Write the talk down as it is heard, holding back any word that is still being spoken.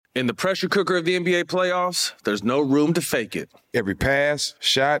In the pressure cooker of the NBA playoffs, there's no room to fake it. Every pass,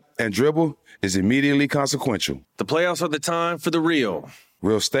 shot, and dribble is immediately consequential. The playoffs are the time for the real.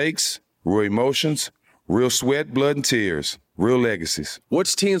 Real stakes, real emotions, real sweat, blood, and tears, real legacies.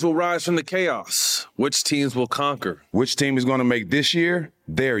 Which teams will rise from the chaos? Which teams will conquer? Which team is going to make this year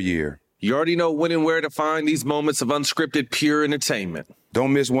their year? You already know when and where to find these moments of unscripted, pure entertainment.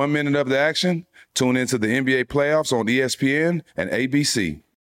 Don't miss 1 minute of the action. Tune into the NBA playoffs on ESPN and ABC.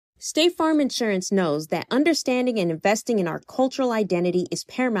 State Farm Insurance knows that understanding and investing in our cultural identity is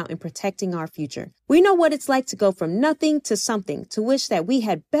paramount in protecting our future. We know what it's like to go from nothing to something, to wish that we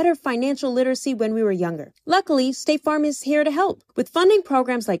had better financial literacy when we were younger. Luckily, State Farm is here to help with funding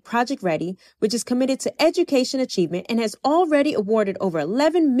programs like Project Ready, which is committed to education achievement and has already awarded over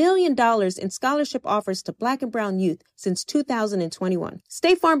 $11 million in scholarship offers to Black and Brown youth since 2021.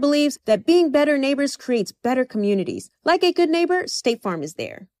 State Farm believes that being better neighbors creates better communities. Like a good neighbor, State Farm is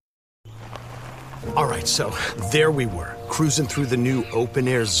there. All right, so there we were, cruising through the new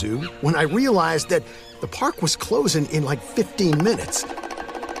open-air zoo, when I realized that the park was closing in like 15 minutes.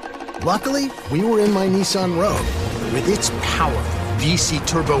 Luckily, we were in my Nissan Rogue. With its powerful VC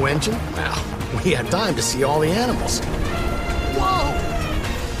turbo engine, well, we had time to see all the animals. Whoa!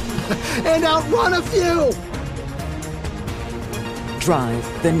 And outrun a few! Drive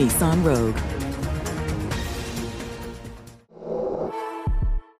the Nissan Rogue.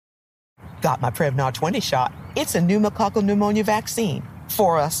 Got my Prevnar 20 shot. It's a pneumococcal pneumonia vaccine.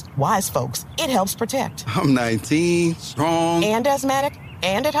 For us, wise folks, it helps protect. I'm 19, strong. And asthmatic,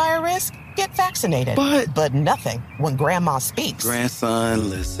 and at higher risk. Get vaccinated. But nothing when grandma speaks. Grandson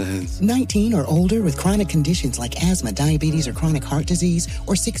listens. 19 or older with chronic conditions like asthma, diabetes, or chronic heart disease,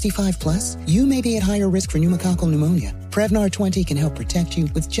 or 65 plus, you may be at higher risk for pneumococcal pneumonia. Prevnar 20 can help protect you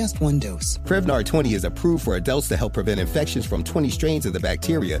with just one dose. Prevnar 20 is approved for adults to help prevent infections from 20 strains of the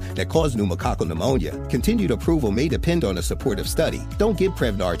bacteria that cause pneumococcal pneumonia. Continued approval may depend on a supportive study. Don't get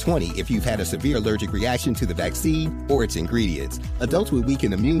Prevnar 20 if you've had a severe allergic reaction to the vaccine or its ingredients. Adults with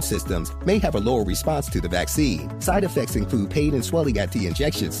weakened immune systems may have a lower response to the vaccine. Side effects include pain and swelling at the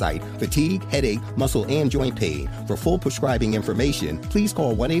injection site, fatigue, headache, muscle, and joint pain. For full prescribing information, please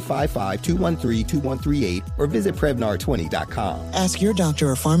call 1-855-213-2138 or visit Prevnar20.com. Ask your doctor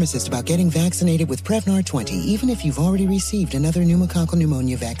or pharmacist about getting vaccinated with Prevnar 20, even if you've already received another pneumococcal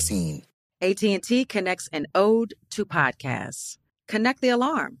pneumonia vaccine. AT&T connects an ode to podcasts. Connect the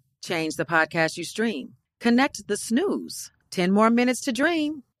alarm. Change the podcast you stream. Connect the snooze. 10 more minutes to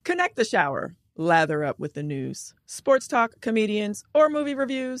dream. Connect the shower. Lather up with the news, sports talk, comedians, or movie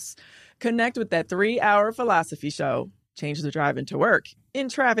reviews. Connect with that 3-hour philosophy show. Change the drive into work in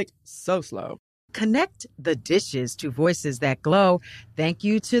traffic so slow. Connect the dishes to voices that glow. Thank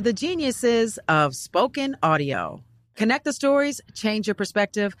you to the geniuses of spoken audio. Connect the stories, change your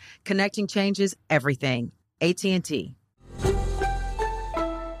perspective. Connecting changes everything. AT&T.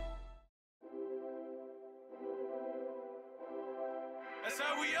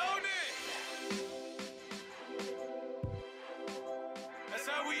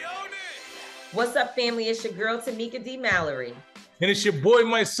 What's up, family? It's your girl, Tamika D. Mallory. And it's your boy,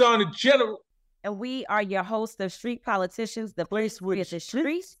 my son, the General. And we are your host of Street Politicians, the place where the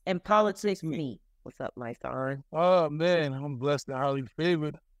streets and politics meet. What's up, my son? Oh, man, I'm blessed and highly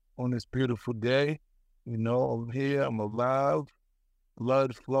favored on this beautiful day. You know, I'm here, I'm alive,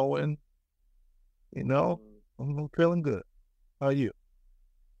 blood flowing. You know, I'm feeling good. How are you?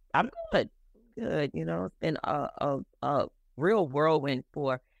 I'm good. Good. You know, it's been a real whirlwind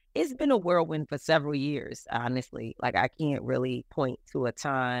It's been a whirlwind for several years, honestly. Like, I can't really point to a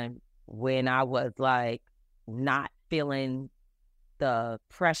time when I was, like, not feeling the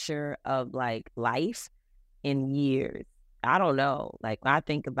pressure of, like, life in years. I don't know. Like, when I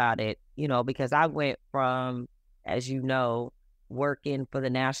think about it, you know, because I went from, as you know, working for the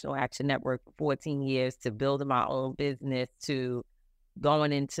National Action Network for 14 years to building my own business to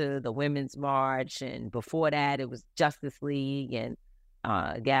going into the Women's March. And before that, it was Justice League and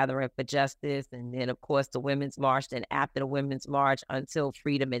Gathering for Justice, and then of course the Women's March, and after the Women's March until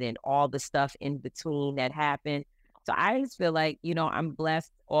freedom, and then all the stuff in between that happened. So I just feel like, you know, I'm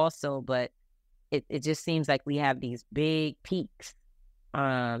blessed also, but it just seems like we have these big peaks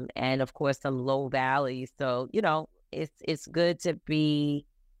and of course some low valleys. So, you know, it's good to be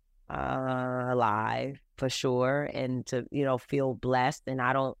alive for sure, and to, you know, feel blessed, and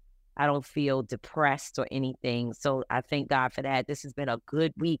I don't feel depressed or anything. So I thank God for that. This has been a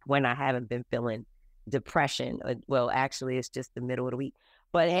good week when I haven't been feeling depression. Well, actually, it's just the middle of the week.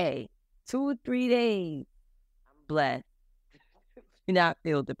 But hey, 2 or 3 days, I'm blessed. Do not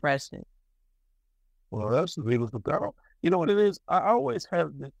feel depression. Well, that's the beautiful thing. You know what it is? I always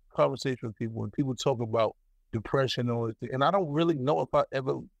have this conversation with people when people talk about depression and all this thing, and I don't really know if I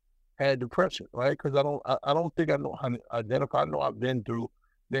ever had depression, right? Because I don't think I know how to identify. I know I've been through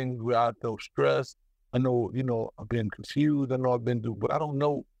things where I felt stressed. I know, I've been confused. I know I've been through, but I don't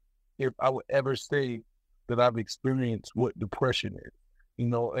know if I would ever say that I've experienced what depression is,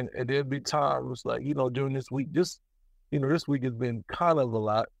 and there'd be times like, during this week, this week has been kind of a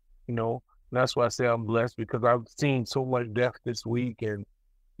lot, and that's why I say I'm blessed because I've seen so much death this week and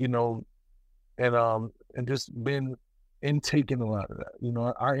just been intaking a lot of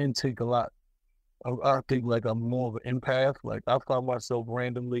that. I intake a lot. I think like I'm more of an empath. Like I find myself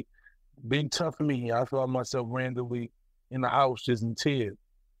randomly, being tough for me, I find myself randomly in the house just in tears,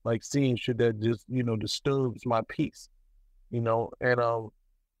 like seeing shit that just, disturbs my peace, but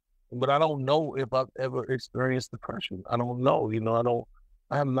I don't know if I've ever experienced depression. I don't know,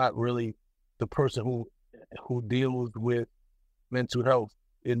 I'm not really the person who deals with mental health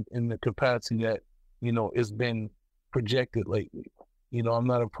in the capacity that, it's been projected lately. I'm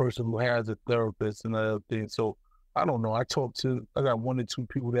not a person who has a therapist and other things. So I don't know. I got 1 or 2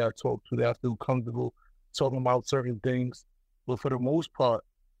 people that I talk to that I feel comfortable talking about certain things. But for the most part,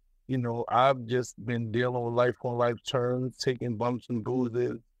 I've just been dealing with life on life terms, taking bumps and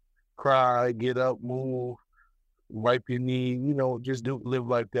bruises, cry, get up, move, wipe your knee, just live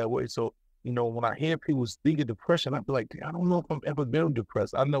life that way. So, when I hear people speak of depression, I feel like, I don't know if I've ever been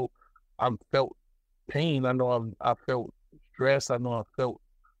depressed. I know I've felt pain. I know I felt stress. I know I felt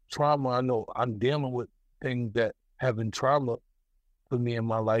trauma. I know I'm dealing with things that have been trauma for me in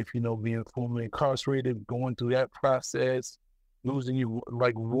my life, being formerly incarcerated, going through that process, losing you,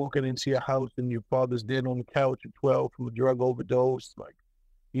 like walking into your house and your father's dead on the couch at 12 from a drug overdose, like,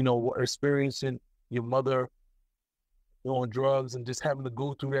 experiencing your mother on drugs and just having to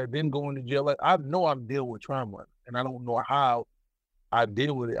go through that, then going to jail. Like, I know I'm dealing with trauma and I don't know how I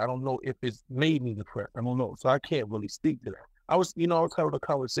deal with it. I don't know if it's made me depressed. I don't know. So I can't really speak to that. I was having a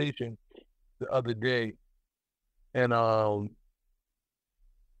conversation the other day and I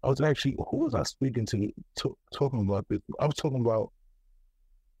was actually, who was I speaking to talking about this? I was talking about,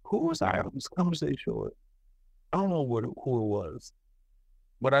 who was I having this conversation with? I don't know who it was,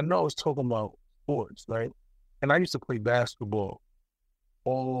 but I know I was talking about sports, right? And I used to play basketball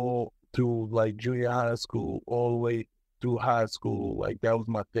all through like junior high school, all the way through high school. Like that was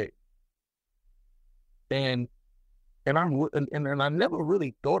my thing. And I never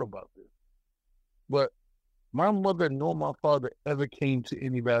really thought about this, but my mother nor my father ever came to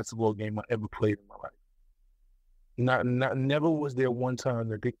any basketball game I ever played in my life. Never was there one time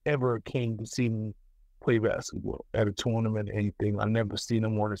that they ever came to see me play basketball at a tournament or anything. I never seen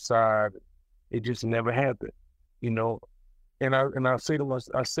them on the side. It just never happened, And I say to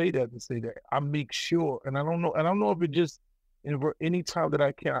myself, I say that to say that I make sure, and I don't know if it just any time that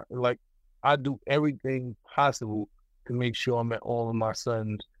I can, like I do everything possible to make sure I'm at all of my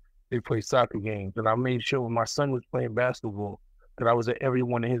sons. They play soccer games, and I made sure when my son was playing basketball that I was at every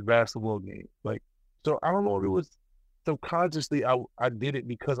one of his basketball games. Like, so I don't know if it was subconsciously I did it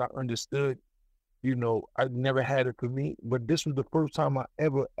because I understood, I never had it for me, but this was the first time I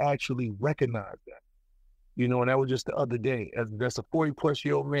ever actually recognized that, and that was just the other day. That's a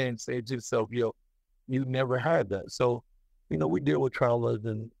 40-plus-year-old man saying to himself, you never had that. So, we deal with traumas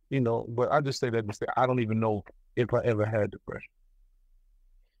and, but I just say that to say I don't even know if I ever had depression.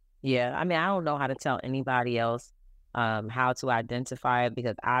 Yeah, I mean, I don't know how to tell anybody else how to identify it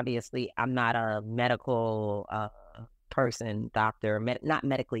because obviously I'm not a medical person, doctor, not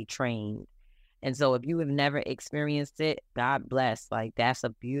medically trained. And so if you have never experienced it, God bless. Like, that's a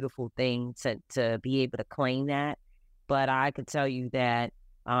beautiful thing to be able to claim that. But I could tell you that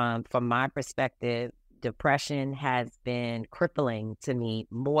from my perspective, depression has been crippling to me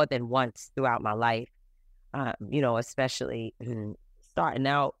more than once throughout my life, especially starting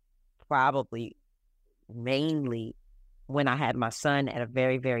out probably mainly when I had my son at a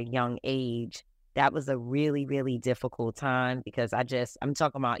very, very young age. That was a really, really difficult time because I'm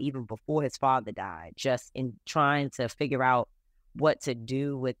talking about even before his father died, just in trying to figure out what to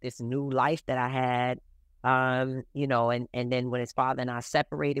do with this new life that I had, and then when his father and I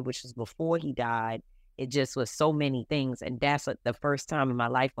separated, which was before he died, it just was so many things. And that's the first time in my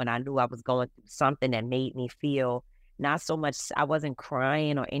life when I knew I was going through something that made me feel not so much, I wasn't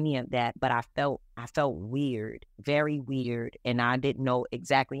crying or any of that, but I felt weird, very weird. And I didn't know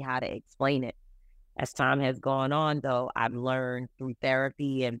exactly how to explain it. As time has gone on, though, I've learned through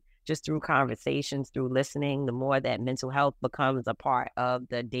therapy and just through conversations, through listening, the more that mental health becomes a part of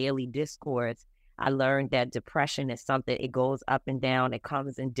the daily discourse, I learned that depression is something, it goes up and down. It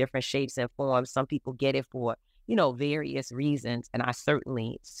comes in different shapes and forms. Some people get it for various reasons. And I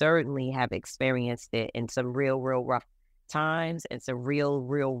certainly have experienced it in some real rough times and some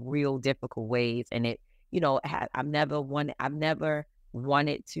real difficult ways. And it, I've never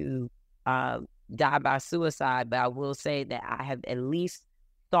wanted to die by suicide, but I will say that I have at least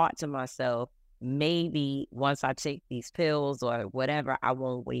thought to myself, maybe once I take these pills or whatever, I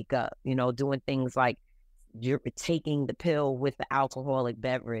won't wake up, doing things like you're taking the pill with the alcoholic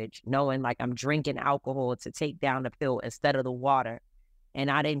beverage, knowing like I'm drinking alcohol to take down the pill instead of the water.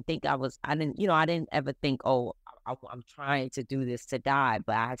 And I didn't ever think, oh, I'm trying to do this to die,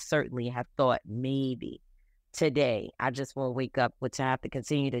 but I certainly have thought maybe today I just won't wake up to have to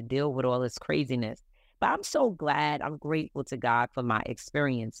continue to deal with all this craziness. But I'm so glad, I'm grateful to God for my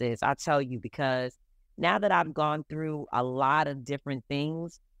experiences. I tell you, because now that I've gone through a lot of different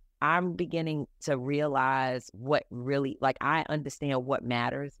things, I'm beginning to realize what really, I understand what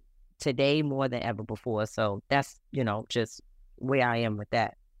matters today more than ever before. So that's, just where I am with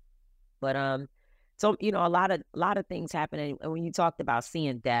that. But, so, a lot of things happening. And when you talked about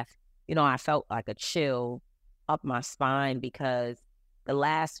seeing death, I felt like a chill up my spine, because the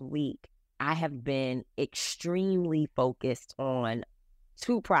last week I have been extremely focused on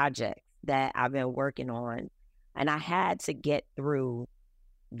 2 projects that I've been working on. And I had to get through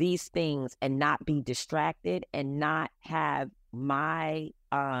these things and not be distracted and not have my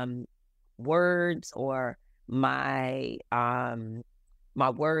words or my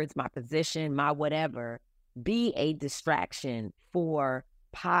words, my position, my whatever, be a distraction for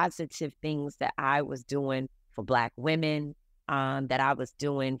positive things that I was doing for Black women, that I was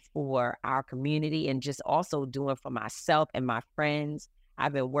doing for our community, and just also doing for myself and my friends.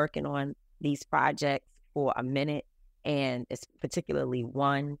 I've been working on these projects for a minute, and it's particularly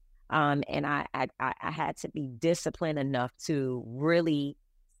one. And I had to be disciplined enough to really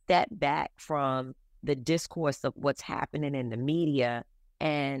step back from the discourse of what's happening in the media,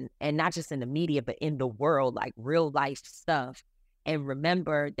 and not just in the media, but in the world, like real life stuff. And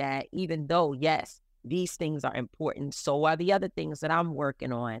remember that even though, yes, these things are important, so are the other things that I'm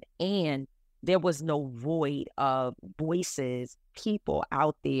working on. And there was no void of voices, people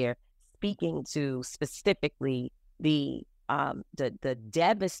out there speaking to specifically the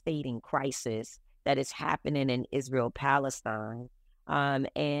devastating crisis that is happening in Israel-Palestine.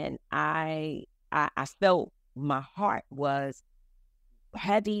 And I felt my heart was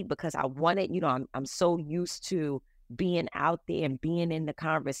heavy, because I wanted, I'm so used to being out there and being in the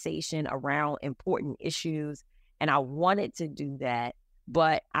conversation around important issues. And I wanted to do that,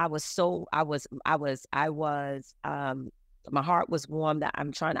 but my heart was warm, that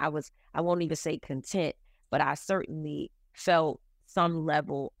I won't even say content, but I certainly felt some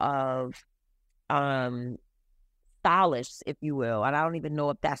level of solace, if you will. And I don't even know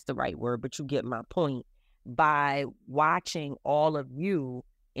if that's the right word, but you get my point, by watching all of you,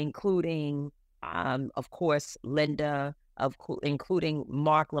 including of course, Linda, including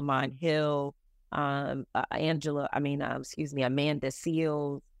Mark Lamont Hill, Amanda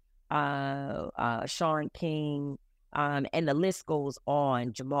Seals, Sean King, and the list goes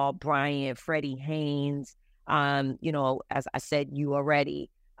on. Jamal Bryant, Freddie Haynes, as I said, you already,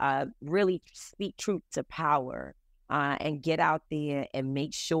 really speak truth to power, and get out there and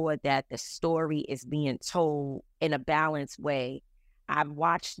make sure that the story is being told in a balanced way. I've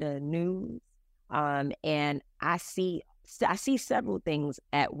watched the news. And I see several things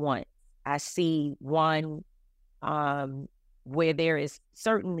at once. I see one, where there is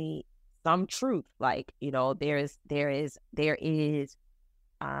certainly some truth, like, there is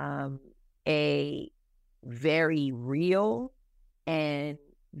a very real and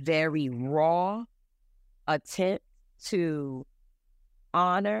very raw attempt to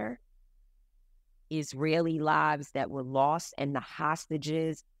honor Israeli lives that were lost and the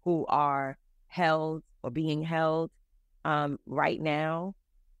hostages who are held or being held right now,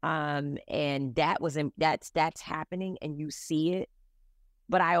 and that's happening, and you see it.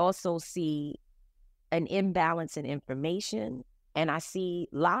 But I also see an imbalance in information, and I see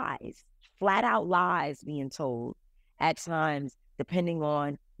lies, flat out lies being told at times, depending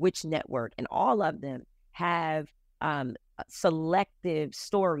on which network, and all of them have selective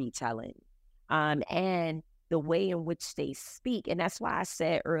storytelling, and the way in which they speak. And that's why I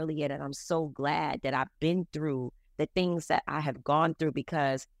said earlier that I'm so glad that I've been through the things that I have gone through,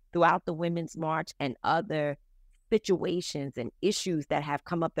 because throughout the Women's March and other situations and issues that have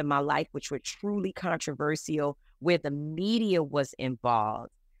come up in my life, which were truly controversial, where the media was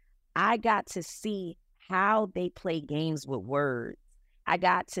involved, I got to see how they play games with words. I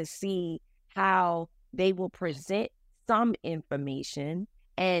got to see how they will present some information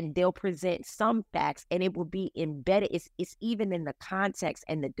and they'll present some facts, and it will be embedded. It's even in the context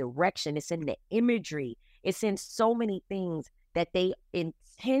and the direction. It's in the imagery. It's in so many things that they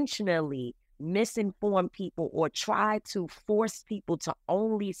intentionally misinform people or try to force people to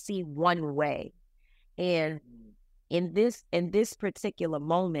only see one way. And in this particular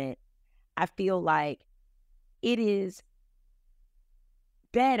moment, I feel like it is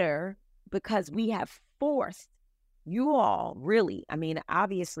better because we have forced you all, really. I mean,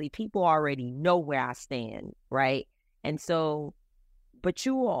 obviously, people already know where I stand, right? And so, but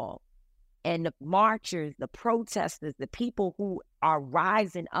you all and the marchers, the protesters, the people who are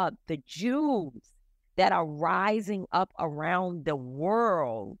rising up, the Jews that are rising up around the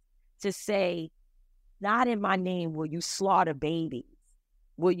world to say, not in my name will you slaughter babies.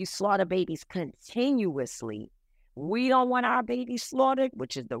 Will you slaughter babies continuously? We don't want our babies slaughtered,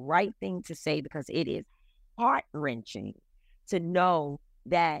 which is the right thing to say, because it is heart-wrenching to know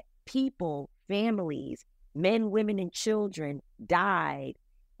that people, families, men, women, and children died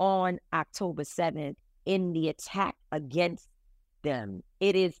on October 7th in the attack against them.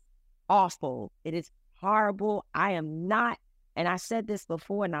 It is awful. It is horrible. I am not, and I said this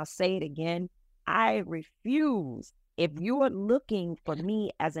before and I'll say it again, I refuse, if you are looking for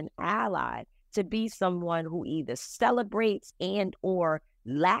me as an ally, to be someone who either celebrates and or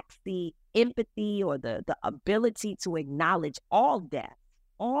lacks the empathy or the ability to acknowledge all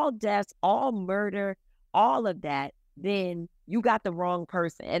deaths, all murder, all of that, then you got the wrong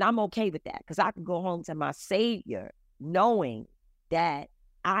person. And I'm okay with that, because I can go home to my Savior knowing that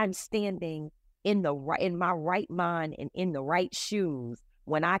I'm standing in my right mind and in the right shoes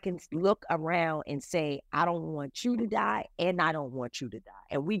when I can look around and say, I don't want you to die and I don't want you to die.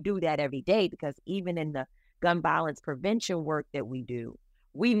 And we do that every day, because even in the gun violence prevention work that we do,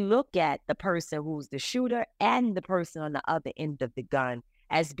 we look at the person who's the shooter and the person on the other end of the gun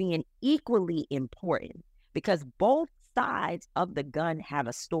as being equally important, because both sides of the gun have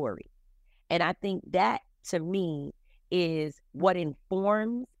a story. And I think that, to me, is what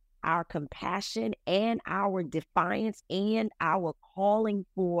informs our compassion and our defiance and our calling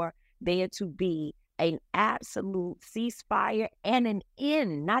for there to be an absolute ceasefire and an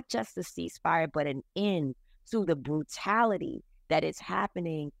end, not just a ceasefire, but an end to the brutality that is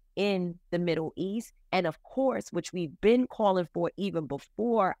happening in the Middle East. And of course, which we've been calling for even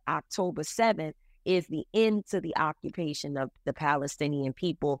before October 7th, is the end to the occupation of the Palestinian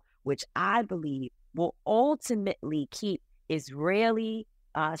people, which I believe will ultimately keep Israeli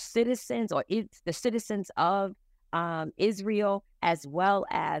citizens, or it's the citizens of Israel, as well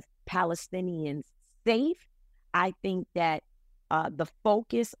as Palestinians, safe. I think that the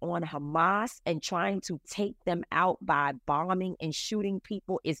focus on Hamas and trying to take them out by bombing and shooting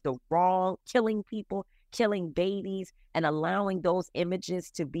people is the wrong, killing people, killing babies, and allowing those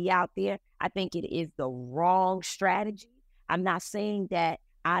images to be out there. I think it is the wrong strategy. I'm not saying that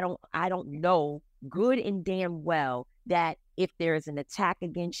I don't know good and damn well that if there is an attack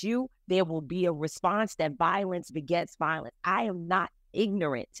against you, there will be a response, that violence begets violence. I am not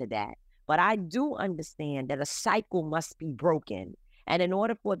ignorant to that, but I do understand that a cycle must be broken. And in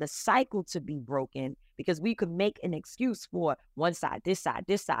order for the cycle to be broken, because we could make an excuse for one side, this side,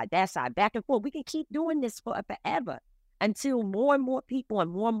 that side, back and forth. We can keep doing this forever until more and more people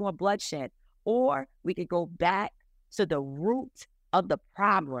and more bloodshed. Or we could go back to the root of the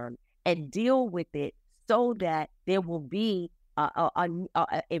problem and deal with it, so that there will be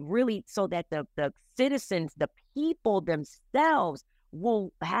so that the citizens, the people themselves,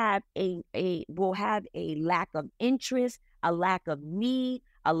 will have a lack of interest, a lack of need,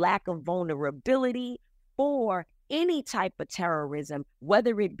 a lack of vulnerability for any type of terrorism,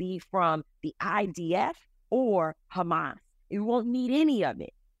 whether it be from the IDF or Hamas. You won't need any of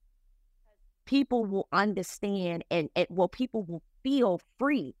it. People will understand, and people will feel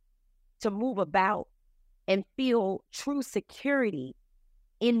free to move about and feel true security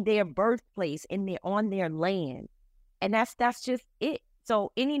in their birthplace, on their land. And that's just it.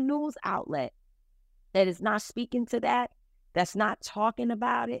 So any news outlet that is not speaking to that, that's not talking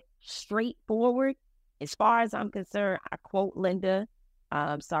about it straightforward, as far as I'm concerned, I quote Linda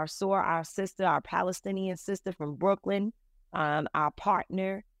Sarsour, our sister, our Palestinian sister from Brooklyn, our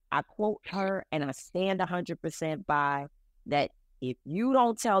partner. I quote her, and I stand 100% by that. If you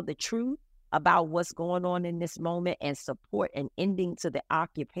don't tell the truth about what's going on in this moment and support an ending to the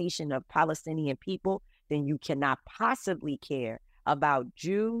occupation of Palestinian people, then you cannot possibly care about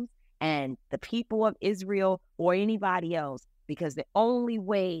Jews and the people of Israel or anybody else, because the only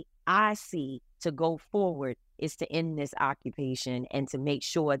way I see to go forward is to end this occupation and to make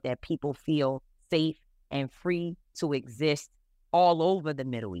sure that people feel safe and free to exist all over the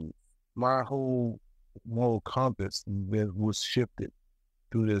Middle East. My whole moral compass was shifted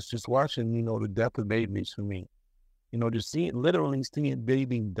through this. Just watching, the death of babies for me. Just literally seeing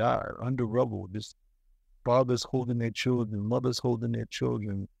babies die under rubble. Just fathers holding their children, mothers holding their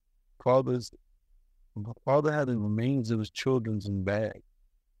children. My father had the remains of his children's in bags.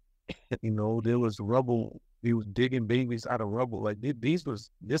 There was rubble. He was digging babies out of rubble. Like this was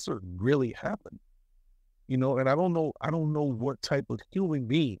really happening. And I don't know what type of human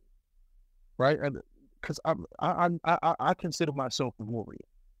being, right? Because I consider myself a warrior,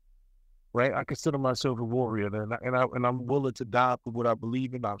 right? I consider myself a warrior, and I'm willing to die for what I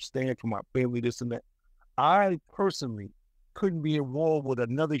believe in. I stand for my family, this and that. I personally couldn't be in war with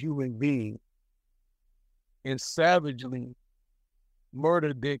another human being and savagely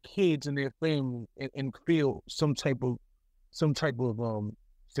murder their kids and their family and feel some type of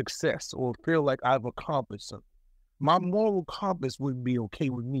success or feel like I've accomplished something. My moral compass wouldn't be okay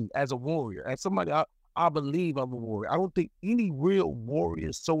with me as a warrior, as somebody I believe I'm a warrior. I don't think any real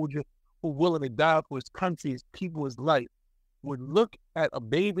warrior soldier who's willing to die for his country, his people, his life would look at a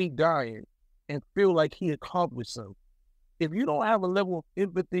baby dying and feel like he accomplished something. If you don't have a level of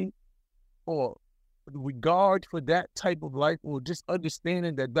empathy or regard for that type of life, or just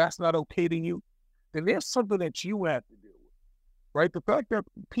understanding that that's not okay to you, then there's something that you have to deal with, right? The fact that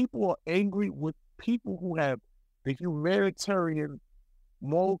people are angry with people who have the humanitarian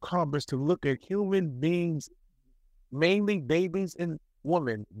moral compass to look at human beings, mainly babies and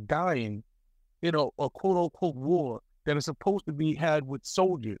women, dying in a quote-unquote war that is supposed to be had with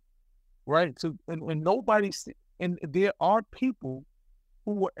soldiers, right? So, and there are people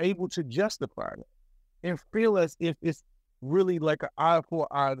who were able to justify that and feel as if it's really like an eye for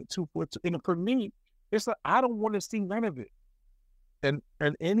an eye, 2 for 2. And for me, it's like, I don't want to see none of it. And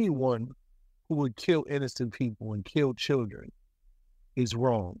anyone who would kill innocent people and kill children is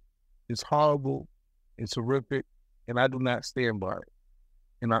wrong. It's horrible. It's horrific. And I do not stand by it.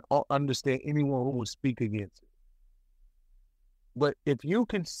 And I understand anyone who would speak against it. But if you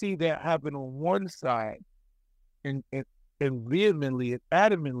can see that happen on one side and vehemently and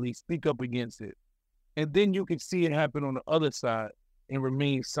adamantly speak up against it, and then you can see it happen on the other side and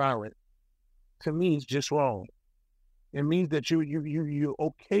remain silent, to me, it's just wrong. It means that you're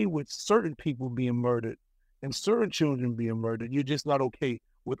okay with certain people being murdered and certain children being murdered. You're just not okay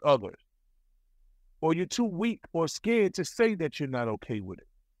with others. Or you're too weak or scared to say that you're not okay with it.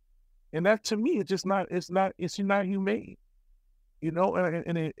 And that, to me, it's not humane.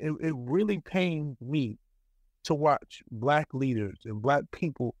 And it really pains me to watch Black leaders and Black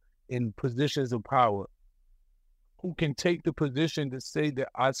people in positions of power who can take the position to say that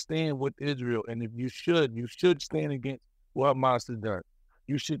I stand with Israel, and if you should stand against what Hamas has done.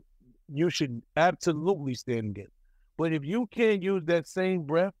 You should absolutely stand against. But if you can't use that same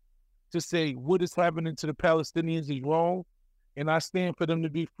breath to say what is happening to the Palestinians is wrong, and I stand for them to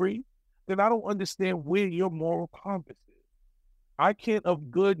be free, then I don't understand where your moral compass is. I can't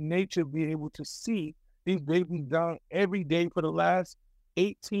of good nature be able to see these babies dying every day for the last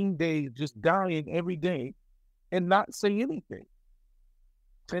 18 days, just dying every day, and not say anything.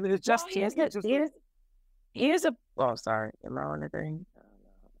 And it's just here's a oh, sorry, am I on the thing?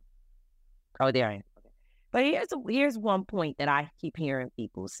 Oh, there I am. Okay. But here's one point that I keep hearing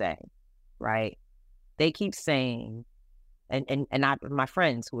people say, right? They keep saying, and my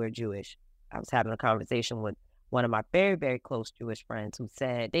friends who are Jewish, I was having a conversation with one of my very, very close Jewish friends who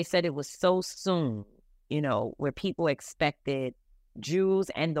said it was so soon, where people expected Jews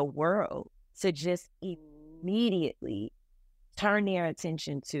and the world to just immediately turn their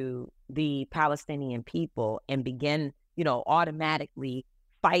attention to the Palestinian people and begin, automatically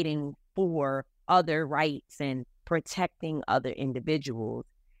fighting for other rights and protecting other individuals.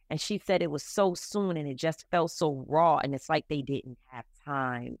 And she said it was so soon and it just felt so raw, and it's like they didn't have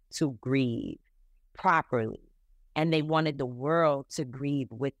time to grieve properly. And they wanted the world to grieve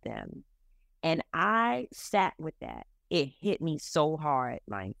with them. And I sat with that. It hit me so hard,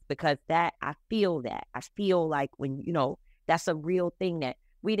 Mike, because I feel like when, that's a real thing that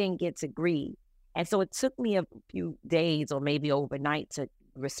we didn't get to grieve. And so it took me a few days or maybe overnight to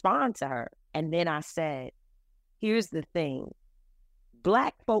respond to her. And then I said, here's the thing.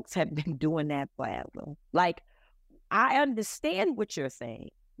 Black folks have been doing that forever. Like, I understand what you're saying,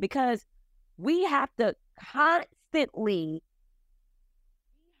 because we have to constantly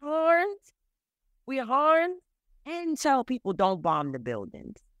be harmed and tell people don't bomb the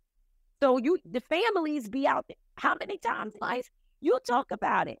buildings. So the families be out there. How many times, Lice, you talk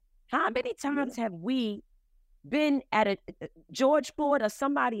about it? How many times have we been at a George Floyd or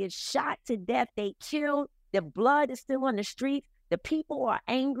somebody is shot to death, they killed, the blood is still on the streets, The people are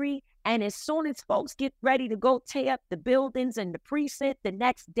angry. And as soon as folks get ready to go tear up the buildings and the precinct the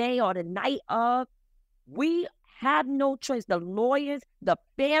next day or the night of, we have no choice. The lawyers, the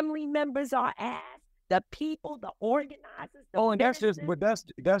family members are asked, the people, the organizers. And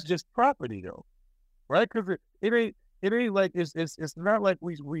that's just property though, right? Because it ain't like it's not like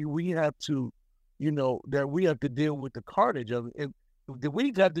we have to, that we have to deal with the carnage of it.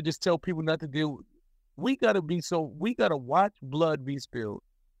 We have to just tell people not to deal. We gotta watch blood be spilled,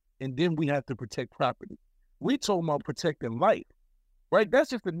 and then we have to protect property. We talking about protecting life, right? That's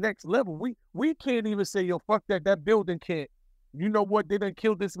just the next level. We can't even say, yo, fuck that building can't. You know what? They done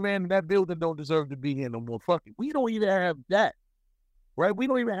killed this man, and that building don't deserve to be here no more. Fuck it. We don't even have that, right? We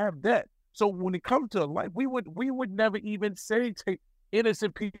don't even have that. So when it comes to life, we would never even say take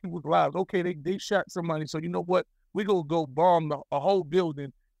innocent people's lives. Okay, they shot somebody, so you know what? We gonna go bomb a whole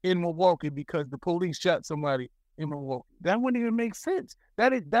building in Milwaukee because the police shot somebody in Milwaukee. That wouldn't even make sense.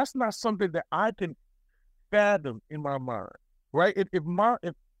 That's not something that I can fathom in my mind, right? If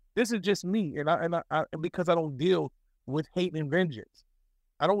this is just me, and I because I don't deal with hate and vengeance,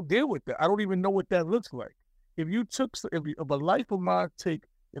 I don't deal with that. I don't even know what that looks like. If a life of mine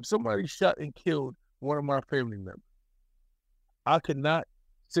if somebody shot and killed one of my family members, I could not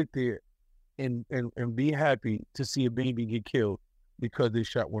sit there and be happy to see a baby get killed because they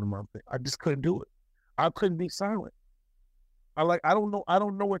shot one of my family. I just couldn't do it. I couldn't be silent. I don't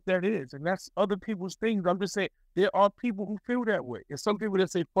know what that is. And that's other people's things. I'm just saying there are people who feel that way. And some people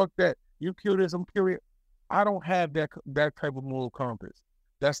that say, fuck that, you kill this, I'm killing it. I don't have that type of moral compass.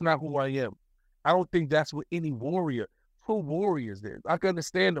 That's not who I am. I don't think that's what any true warriors is. I can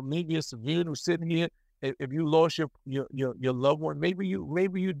understand that maybe a civilian who's sitting here, if you lost your loved one, maybe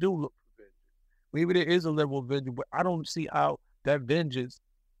you do look for vengeance. Maybe there is a level of vengeance, but I don't see how that vengeance,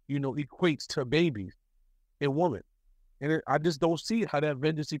 equates to babies and women. And I just don't see how that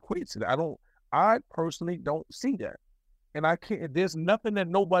vengeance equates to that. I personally don't see that. And there's nothing that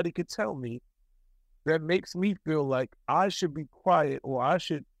nobody could tell me that makes me feel like I should be quiet or I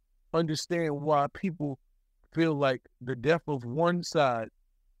should understand why people feel like the death of one side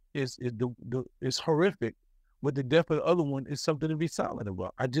is horrific, but the death of the other one is something to be silent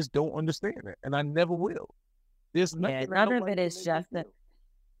about. I just don't understand it, and I never will. There's nothing. Yeah, none of it is right.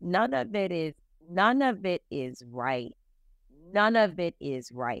 None of it is right. None of it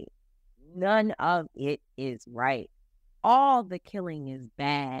is right. All the killing is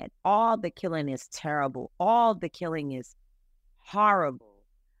bad. All the killing is terrible. All the killing is horrible.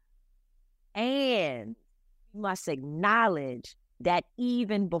 And you must acknowledge that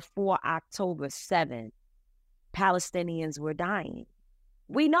even before October 7th, Palestinians were dying.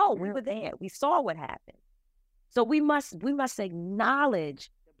 We know, we were there. We saw what happened. So we must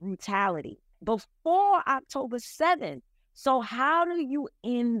acknowledge the brutality before October 7th. So how do you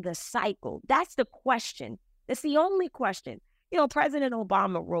end the cycle? That's the question. That's the only question. President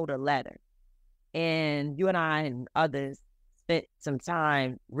Obama wrote a letter, and you and I and others spent some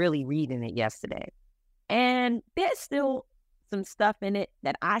time really reading it yesterday. And there's still some stuff in it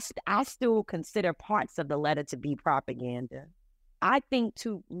that I still consider parts of the letter to be propaganda. I think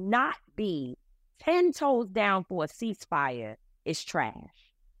to not be 10 toes down for a ceasefire is trash,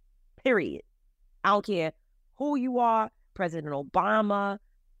 period. I don't care who you are, President Obama,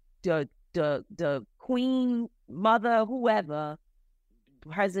 the Queen Mother, whoever,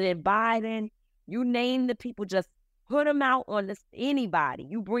 President Biden, you name the people, just put them out on this. Anybody,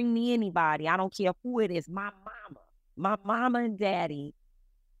 you bring me anybody, I don't care who it is, my mama and daddy,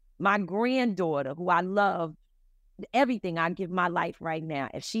 my granddaughter, who I love, everything, I give my life right now.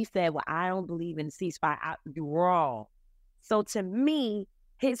 If she said, well, I don't believe in ceasefire, you're wrong. So to me,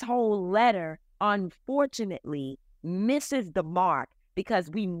 his whole letter, unfortunately, misses the mark, because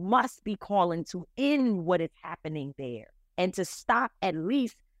we must be calling to end what is happening there and to stop at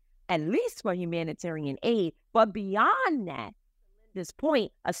least for humanitarian aid. But beyond that, at this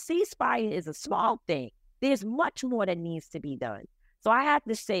point, a ceasefire is a small thing. There's much more that needs to be done. So I have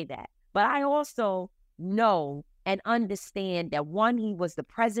to say that. But I also know and understand that, one, he was the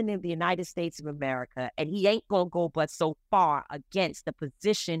president of the United States of America, and he ain't going to go but so far against the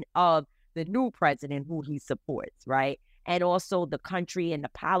position of the new president who he supports, right? And also the country and the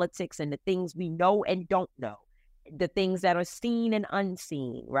politics and the things we know and don't know, the things that are seen and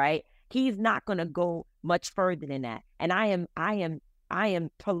unseen, right? He's not going to go much further than that. And I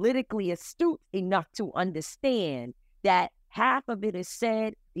am politically astute enough to understand that half of it is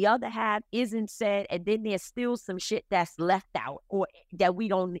said, the other half isn't said, and then there's still some shit that's left out or that we're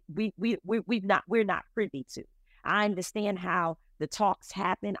not privy to. I understand how the talks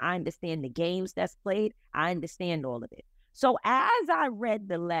happen. I understand the games that's played. I understand all of it. So as I read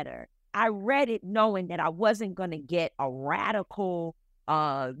the letter, I read it knowing that I wasn't going to get a radical, he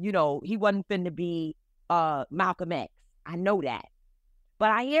wasn't finna be Malcolm X. I know that.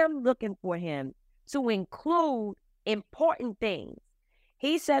 But I am looking for him to include important things.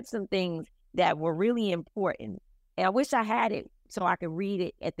 He said some things that were really important. And I wish I had it so I could read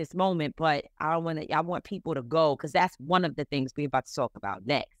it at this moment, but I want people to go, because that's one of the things we're about to talk about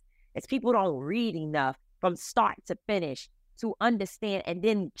next. Is people don't read enough from start to finish to understand and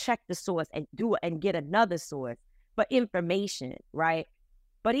then check the source and do it and get another source for information, right?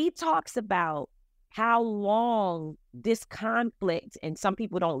 But he talks about how long this conflict, and some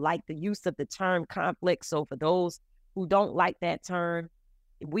people don't like the use of the term conflict. So for those who don't like that term,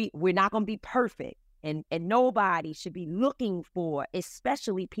 we're not going to be perfect. And nobody should be looking for,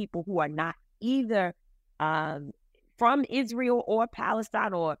 especially people who are not either from Israel or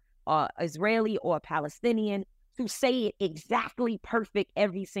Palestine or Israeli or Palestinian, to say it exactly perfect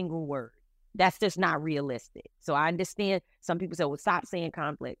every single word. That's just not realistic. So I understand some people say, well, stop saying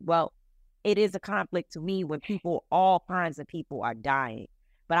conflict. Well, it is a conflict to me when all kinds of people are dying.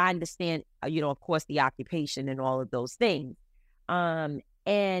 But I understand, of course, the occupation and all of those things.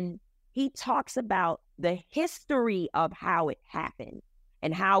 And he talks about the history of how it happened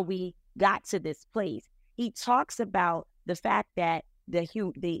and how we got to this place. He talks about the fact that that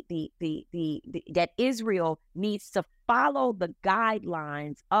Israel needs to follow the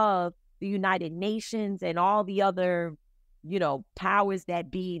guidelines of the United Nations and all the other, powers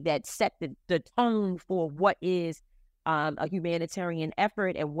that be, that set the tone for what is a humanitarian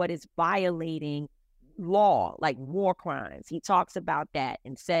effort and what is violating law, like war crimes. He talks about that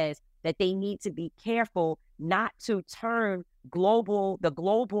and says that they need to be careful not to turn the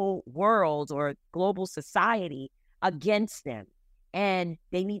global world or global society against them. And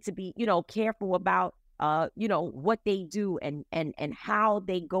they need to be, careful about, what they do and how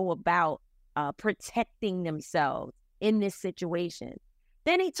they go about protecting themselves in this situation.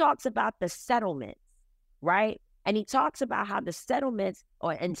 Then he talks about the settlements, right? And he talks about how the settlements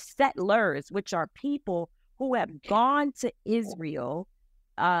and settlers, which are people who have gone to Israel,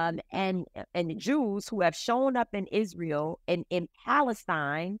 and Jews who have shown up in Israel and in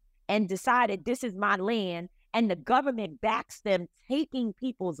Palestine and decided this is my land, and the government backs them taking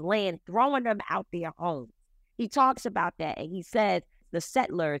people's land, throwing them out their homes. He talks about that, and he says the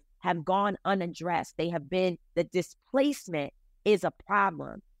settlers have gone unaddressed. The displacement is a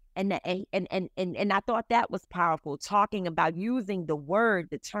problem. And I thought that was powerful, talking about using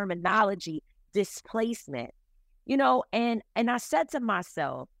the terminology displacement, and I said to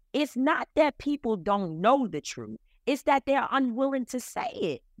myself, it's not that people don't know the truth. It's that they're unwilling to say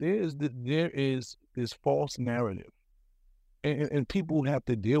it. There is this false narrative, and people have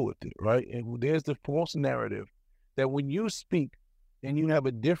to deal with it, right? And there's the false narrative that when you speak and you have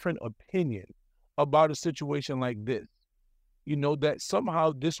a different opinion about a situation like this, that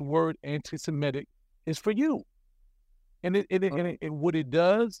somehow this word anti-Semitic is for you. And what it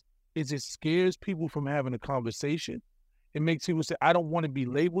does is it scares people from having a conversation. It makes people say, I don't want to be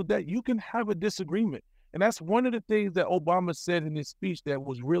labeled that. You can have a disagreement. And that's one of the things that Obama said in his speech that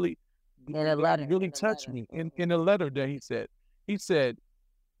was really touched me. In a letter that he said,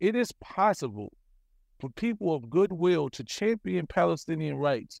 it is possible for people of goodwill to champion Palestinian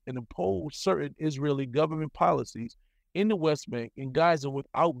rights and oppose certain Israeli government policies in the West Bank and Gaza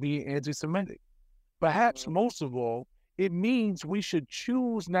without being anti-Semitic. Perhaps most of all, it means we should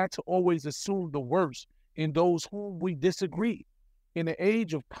choose not to always assume the worst in those whom we disagree. In an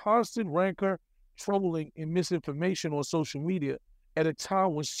age of constant rancor, trolling, and misinformation on social media, at a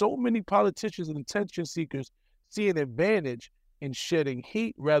time when so many politicians and attention seekers see an advantage in shedding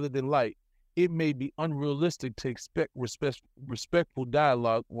heat rather than light, it may be unrealistic to expect respectful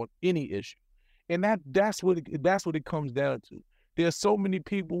dialogue on any issue. And that's what it comes down to. There's so many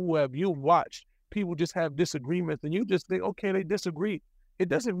people who you've watched, people just have disagreements, and you just think, okay, they disagree. It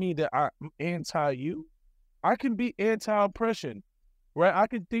doesn't mean that I'm anti-you. I can be anti-oppression, right? I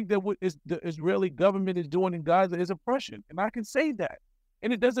can think that what the Israeli government is doing in Gaza is oppression, and I can say that.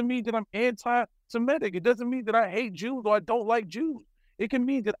 And it doesn't mean that I'm anti-Semitic. It doesn't mean that I hate Jews or I don't like Jews. It can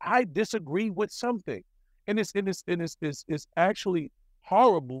mean that I disagree with something. And it's actually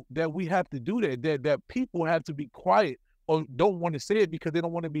horrible that we have to do that people have to be quiet or don't want to say it because they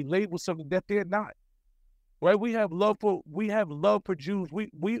don't want to be labeled something that they're not. Right? We have love for Jews.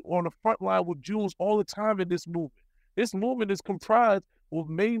 We on the front line with Jews all the time in this movement. This movement is comprised of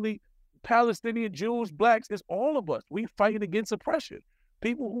mainly Palestinian Jews, blacks. It's all of us. We fighting against oppression.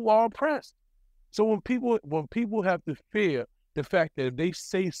 People who are oppressed. So when people have to fear the fact that if they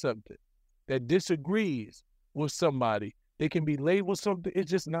say something that disagrees with somebody, they can be labeled something. It's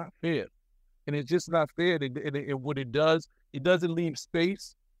just not fair. And it's just not fair. And what it doesn't leave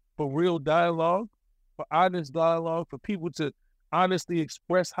space for real dialogue, for honest dialogue, for people to honestly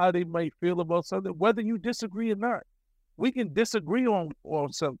express how they might feel about something, whether you disagree or not. We can disagree on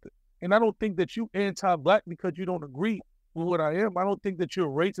something. And I don't think that you anti-Black because you don't agree with what I am. I don't think that you're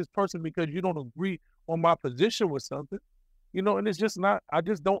a racist person because you don't agree on my position with something. And it's just not, I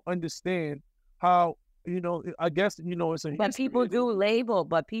just don't understand how, I guess, it's a But people do label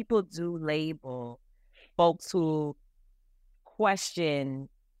folks who question,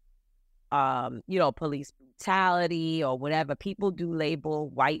 police brutality or whatever. People do label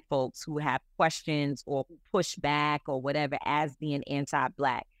white folks who have questions or who push back or whatever as being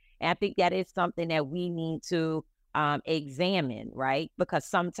anti-Black. And I think that is something that we need to examine, right? Because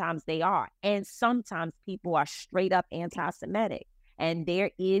sometimes they are. And sometimes people are straight up anti-Semitic. And there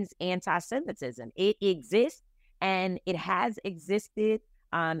is anti-Semitism. It exists and it has existed.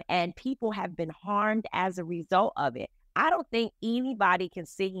 And people have been harmed as a result of it. I don't think anybody can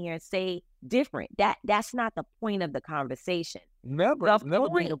sit here and say different. That's not the point of the conversation. Never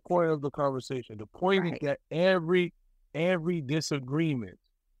be the point of the conversation. The point is that every disagreement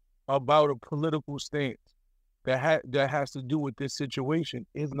about a political stance that has to do with this situation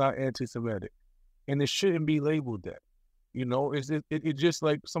is not anti-Semitic, and it shouldn't be labeled that. It's just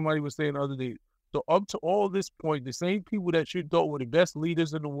like somebody was saying the other day. So up to all this point, the same people that you thought were the best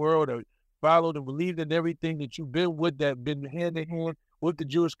leaders in the world, that followed and believed in everything that you've been with, that been hand in hand with the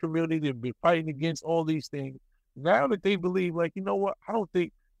Jewish community, that been fighting against all these things. Now that they believe, like, you know what, I don't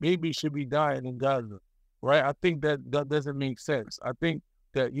think maybe it should be dying in Gaza, right? I think that doesn't make sense. I think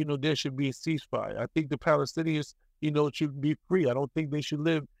that, there should be a ceasefire. I think the Palestinians, should be free. I don't think they should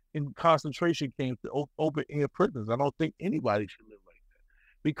live in concentration camps, open air prisons. I don't think anybody should live like that.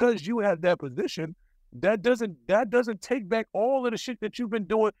 Because you have that position, that doesn't take back all of the shit that you've been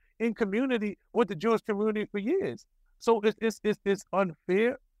doing in community with the Jewish community for years. So it's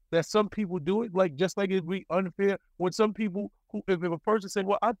unfair that some people do it, just like it'd be unfair when some people if a person said,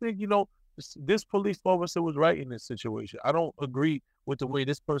 well, I think, this police officer was right in this situation. I don't agree with the way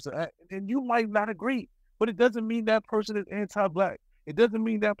this person acted. And you might not agree, but it doesn't mean that person is anti-Black. It doesn't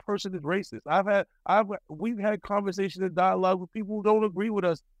mean that person is racist. We've had conversations and dialogue with people who don't agree with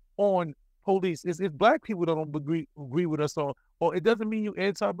us on police. It's Black people that don't agree with us on, or it doesn't mean you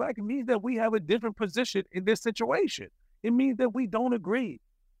anti-Black. It means that we have a different position in this situation. It means that we don't agree.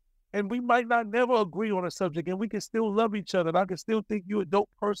 And we might not never agree on a subject, and we can still love each other. And I can still think you're a dope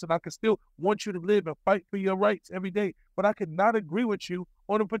person. I can still want you to live and fight for your rights every day. But I could not agree with you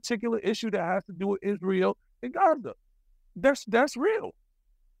on a particular issue that has to do with Israel and Gaza. That's real.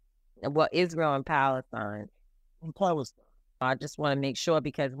 Well, Israel and Palestine. And Palestine. I just want to make sure,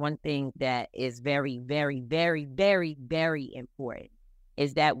 because one thing that is very, very, very, very, very important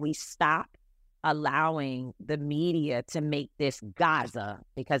is that we stop allowing the media to make this Gaza,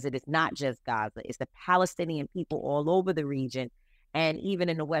 because it is not just Gaza. It's the Palestinian people all over the region. And even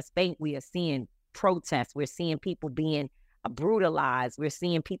in the West Bank, we are seeing protests. We're seeing people being brutalized. We're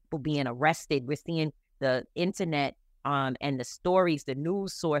seeing people being arrested. We're seeing the internet and the stories, the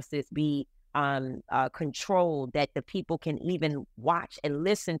news sources be controlled, that the people can even watch and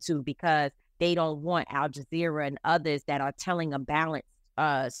listen to, because they don't want Al Jazeera and others that are telling a balanced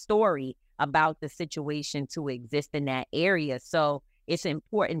story about the situation to exist in that area. So it's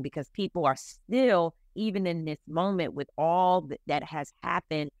important, because people are still, even in this moment with all that has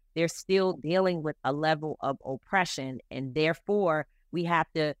happened, they're still dealing with a level of oppression, and therefore we have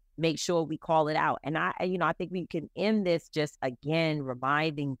to make sure we call it out. And I think we can end this just again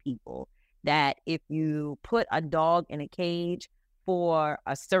reminding people that if you put a dog in a cage for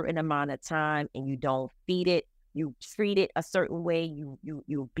a certain amount of time and you don't feed it, you treat it a certain way, you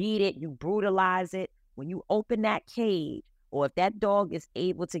beat it, you brutalize it, when you open that cage, or if that dog is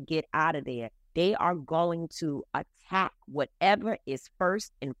able to get out of there, they are going to attack whatever is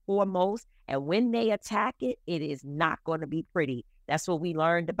first and foremost. And when they attack it, it is not going to be pretty. That's what we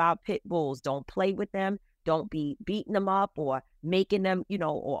learned about pit bulls. Don't play with them. Don't be beating them up or making them,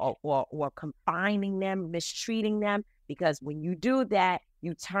 or confining them, mistreating them. Because when you do that,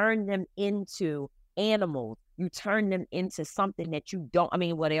 you turn them into animals. You turn them into something that you don't,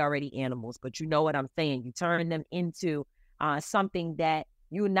 they're already animals, but you know what I'm saying. You turn them into something that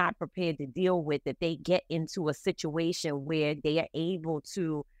you're not prepared to deal with, that they get into a situation where they are able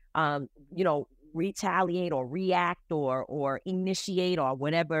to, retaliate or react or initiate or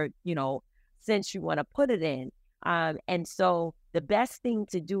whatever, sense you want to put it in. And so the best thing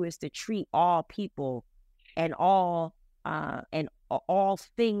to do is to treat all people and all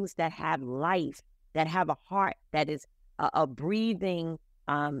things that have life, that have a heart, that is a breathing,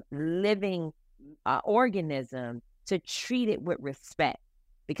 living organism, to treat it with respect.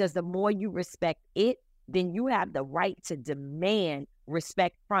 Because the more you respect it, then you have the right to demand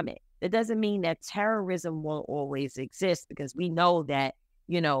respect from it. That doesn't mean that terrorism won't always exist, because we know that,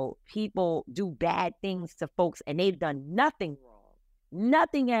 people do bad things to folks and they've done nothing wrong,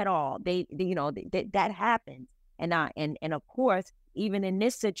 nothing at all. That happens. And of course, even in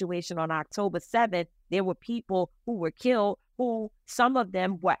this situation on October 7th, there were people who were killed who, some of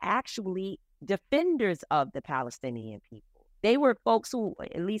them were actually defenders of the Palestinian people. They were folks who,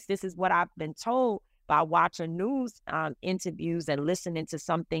 at least this is what I've been told by watching news interviews and listening to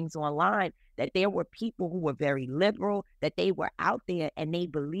some things online, that there were people who were very liberal, that they were out there and they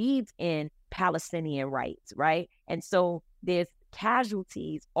believed in Palestinian rights, right? And so there's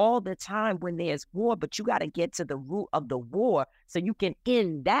casualties all the time when there's war, but you got to get to the root of the war so you can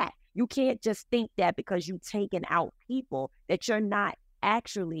end that. You can't just think that because you've taken out people that you're not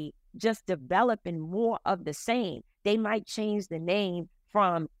actually just developing more of the same. They might change the name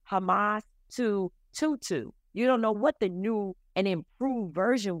from Hamas to Tutu. You don't know what the new and improved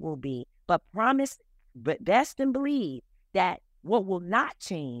version will be, but best and believe that what will not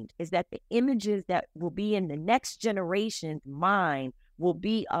change is that the images that will be in the next generation's mind will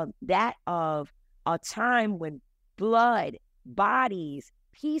be that of a time when blood, bodies,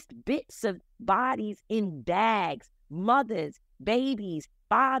 pieced bits of bodies in bags, mothers, babies,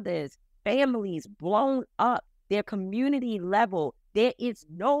 fathers, families blown up, their community level. There is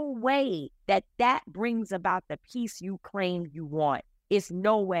no way that brings about the peace you claim you want. It's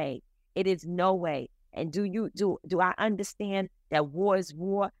no way. It is no way. And do I understand that war is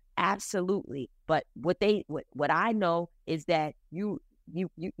war? Absolutely. But what I know is that you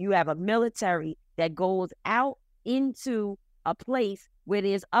have a military that goes out into a place where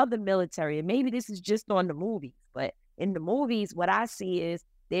there's other military. And maybe this is just on the movies, but in the movies, what I see is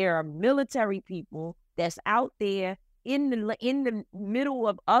there are military people that's out there in the middle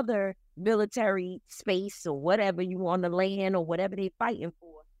of other military space or whatever, you on the land or whatever they're fighting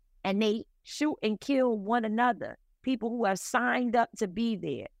for, and they shoot and kill one another, people who have signed up to be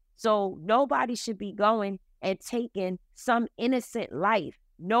there. So nobody should be going and taking some innocent life.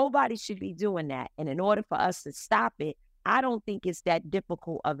 Nobody should be doing that. And in order for us to stop it, I don't think it's that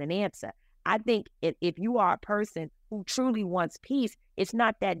difficult of an answer. I think if you are a person who truly wants peace, it's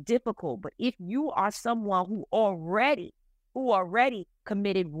not that difficult. But if you are someone who already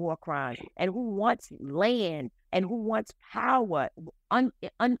committed war crimes and who wants land and who wants power,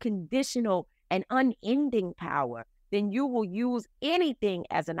 unconditional and unending power, then you will use anything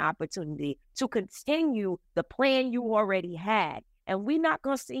as an opportunity to continue the plan you already had. And we're not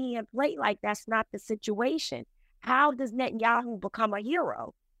going to sit here and play like that's not the situation. How does Netanyahu become a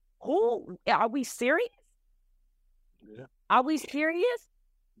hero? Who are we serious? Yeah. Are we serious?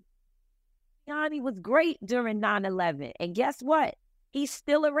 Yanni was great during 9/11. And guess what? He's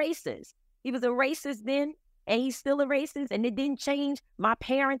still a racist. He was a racist then, and he's still a racist, and it didn't change my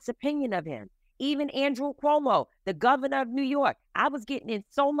parents' opinion of him. Even Andrew Cuomo, the governor of New York, I was getting in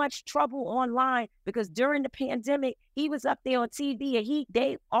so much trouble online because during the pandemic, he was up there on TV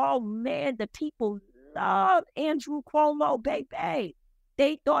and the people loved Andrew Cuomo, baby.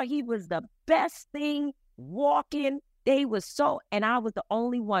 They thought he was the best thing walking. And I was the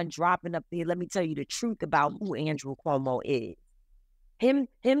only one dropping up there. Let me tell you the truth about who Andrew Cuomo is. Him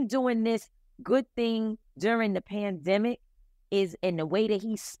doing this good thing during the pandemic is in the way that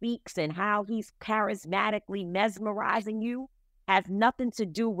he speaks and how he's charismatically mesmerizing you has nothing to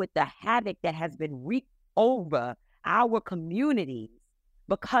do with the havoc that has been wreaked over our communities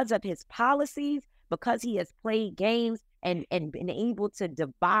because of his policies, because he has played games and been able to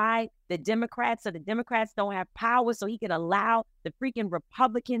divide the Democrats so the Democrats don't have power, so he can allow the freaking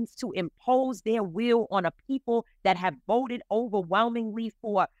Republicans to impose their will on a people that have voted overwhelmingly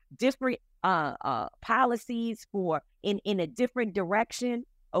for different policies in a different direction,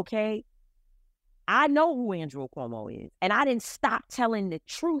 okay? I know who Andrew Cuomo is, and I didn't stop telling the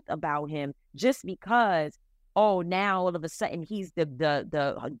truth about him just because, now all of a sudden he's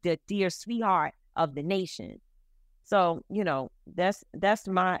the dear sweetheart of the nation. So, that's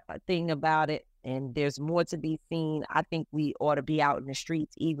my thing about it. And there's more to be seen. I think we ought to be out in the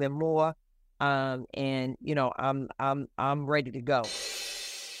streets even more. I'm ready to go.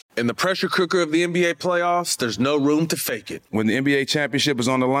 In the pressure cooker of the NBA playoffs, there's no room to fake it. When the NBA championship is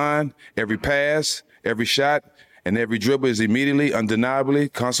on the line, every pass, every shot, and every dribble is immediately, undeniably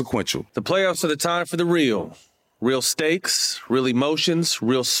consequential. The playoffs are the time for the real. Real stakes, real emotions,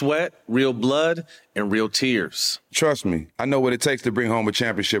 real sweat, real blood, and real tears. Trust me, I know what it takes to bring home a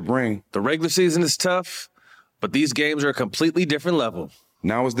championship ring. The regular season is tough, But these games are a completely different level.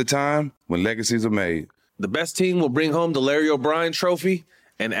 Now is the time when legacies are made. The best team will bring home the Larry O'Brien Trophy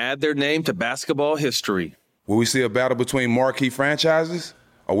and add their name to basketball history. Will we see a battle between marquee franchises,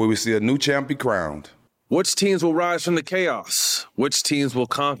 or will we see a new champ be crowned? Which teams will rise from the chaos? Which teams will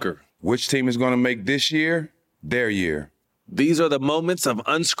conquer? Which team is going to make this year their year? These are the moments of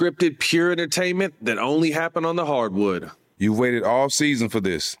unscripted, pure entertainment that only happen on the hardwood. You've waited all season for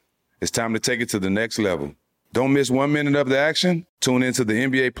this. It's time to take it to the next level. Don't miss 1 minute of the action. Tune into the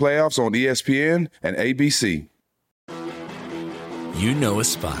NBA playoffs on ESPN and ABC. You know a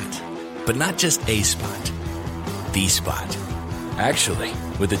spot, but not just a spot, the spot. Actually,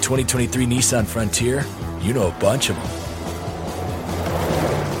 with the 2023 Nissan Frontier, you know a bunch of them.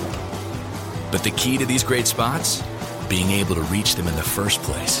 But the key to these great spots? Being able to reach them in the first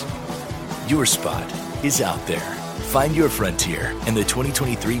place. Your spot is out there. Find your Frontier in the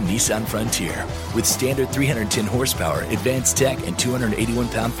 2023 Nissan Frontier with standard 310 horsepower, advanced tech, and 281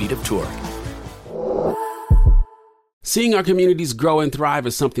 pound-feet of torque. Seeing our communities grow and thrive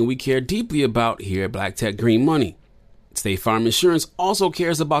is something we care deeply about here at Black Tech Green Money. State Farm Insurance also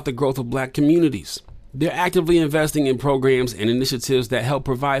cares about the growth of Black communities. They're actively investing in programs and initiatives that help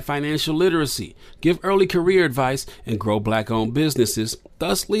provide financial literacy, give early career advice, and grow Black-owned businesses,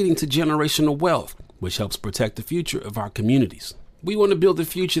 thus leading to generational wealth, which helps protect the future of our communities. We want to build a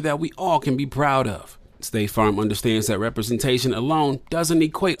future that we all can be proud of. State Farm understands that representation alone doesn't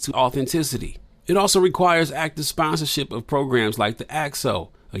equate to authenticity. It also requires active sponsorship of programs like the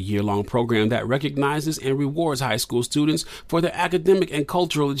AXO, a year-long program that recognizes and rewards high school students for their academic and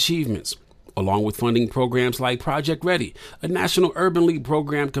cultural achievements, along with funding programs like Project Ready, a National Urban League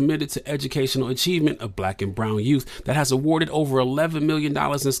program committed to educational achievement of Black and brown youth that has awarded over $11 million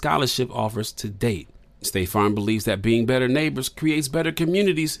in scholarship offers to date. State Farm believes that being better neighbors creates better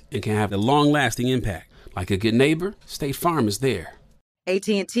communities and can have a long-lasting impact. Like a good neighbor, State Farm is there.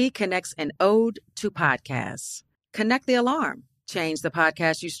 AT&T connects an ode to podcasts. Connect the alarm. Change the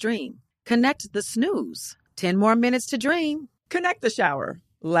podcast you stream. Connect the snooze. 10 more minutes to dream. Connect the shower.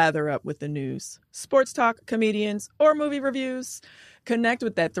 Lather up with the news, sports talk, comedians, or movie reviews. Connect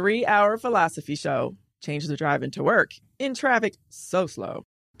with that 3-hour philosophy show. Change the drive into work in traffic so slow.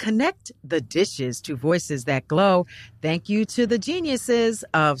 Connect the dishes to voices that glow. Thank you to the geniuses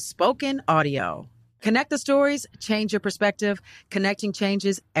of spoken audio. Connect the stories, change your perspective. Connecting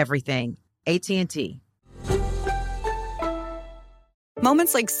changes everything. AT&T.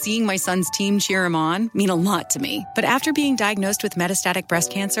 Moments like seeing my son's team cheer him on mean a lot to me. But after being diagnosed with metastatic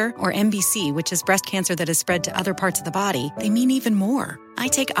breast cancer, or MBC, which is breast cancer that has spread to other parts of the body, they mean even more. I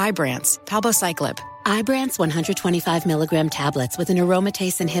take Ibrance, palbociclib. Ibrance 125 milligram tablets with an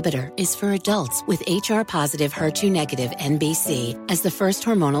aromatase inhibitor is for adults with HR-positive, HER2-negative MBC as the first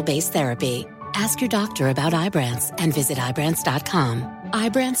hormonal-based therapy. Ask your doctor about Ibrance and visit Ibrance.com.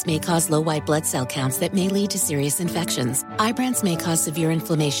 Ibrance may cause low white blood cell counts that may lead to serious infections. Ibrance may cause severe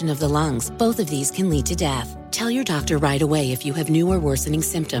inflammation of the lungs. Both of these can lead to death. Tell your doctor right away if you have new or worsening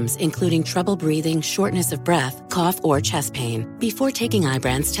symptoms, including trouble breathing, shortness of breath, cough, or chest pain. Before taking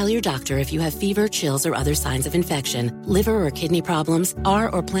Ibrance, tell your doctor if you have fever, chills, or other signs of infection, liver or kidney problems,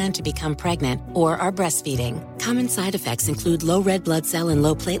 are or plan to become pregnant, or are breastfeeding. Common side effects include low red blood cell and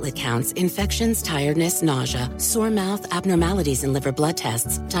low platelet counts, infections, tiredness, nausea, sore mouth, abnormalities in liver blood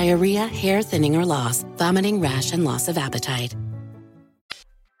tests, diarrhea, hair thinning or loss, vomiting, rash, and loss of appetite.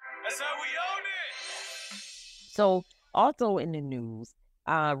 So, also in the news,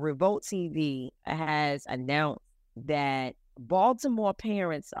 Revolt TV has announced that Baltimore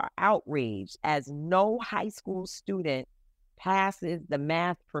parents are outraged as no high school student passes the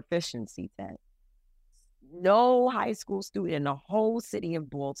math proficiency test. No high school student in the whole city of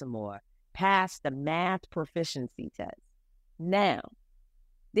Baltimore passed the math proficiency test. Now,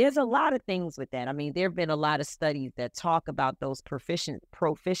 there's a lot of things with that. I mean, there have been a lot of studies that talk about those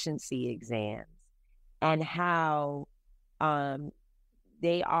proficiency exams and how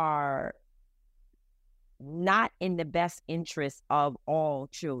they are not in the best interest of all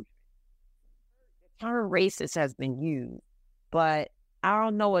children. The term racist has been used, but I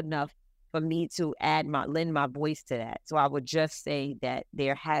don't know enough for me to lend my voice to that. So I would just say that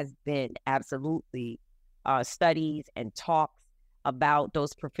there has been absolutely studies and talks about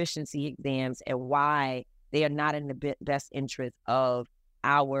those proficiency exams and why they are not in the best interest of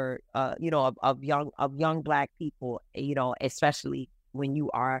our, of young Black people, especially when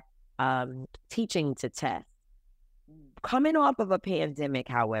you are teaching to test. Coming off of a pandemic,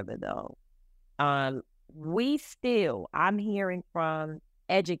 however, though, I'm hearing from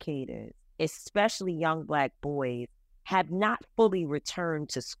educators, especially young Black boys, have not fully returned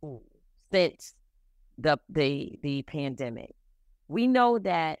to school since the pandemic. We know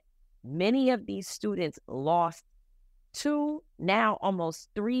that many of these students lost 2, now almost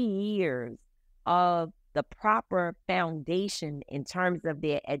 3 years of the proper foundation in terms of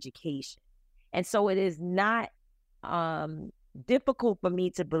their education. And so it is not difficult for me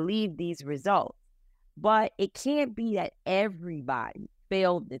to believe these results, but it can't be that everybody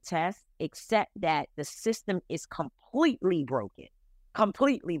failed the test, except that the system is completely broken.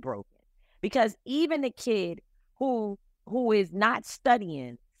 Because even a kid who is not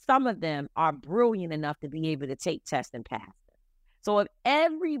studying, some of them are brilliant enough to be able to take tests and pass them. So if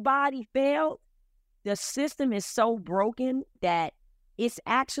everybody failed, the system is so broken that it's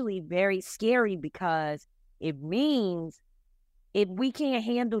actually very scary, because it means if we can't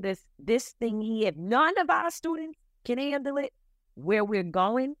handle this thing here, if none of our students can handle it, where we're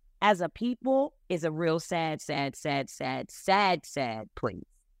going as a people is a real sad place.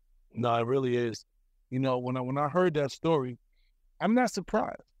 No, it really is. You know, when I heard that story, I'm not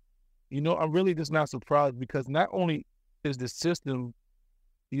surprised. You know, I'm really just not surprised, because not only is the system,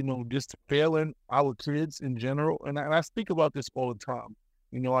 you know, just failing our kids in general, and I speak about this all the time.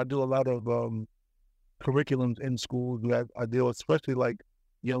 You know, I do a lot of curriculums in schools that I deal with, especially like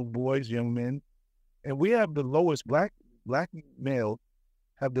young boys, young men, and we have the lowest black males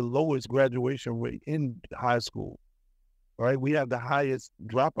have the lowest graduation rate in high school. Right, we have the highest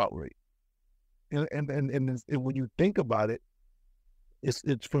dropout rate, and when you think about it,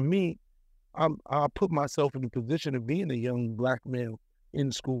 it's for me. I put myself in the position of being a young black male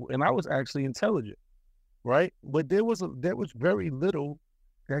in school, and I was actually intelligent, right? But there was very little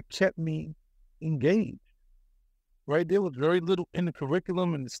that kept me engaged, right? There was very little in the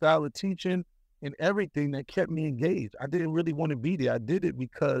curriculum and the style of teaching and everything that kept me engaged. I didn't really want to be there. I did it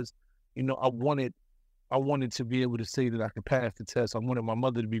because, you know, I wanted to be able to say that I could pass the test. I wanted my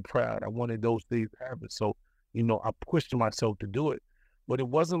mother to be proud. I wanted those things to happen. So, you know, I pushed myself to do it. But it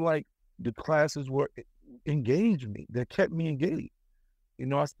wasn't like the classes were engaged me, that kept me engaged. You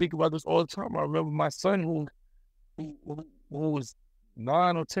know, I speak about this all the time. I remember my son who was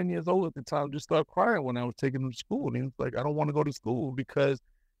 9 or 10 years old at the time just started crying when I was taking him to school. And he was like, I don't want to go to school because,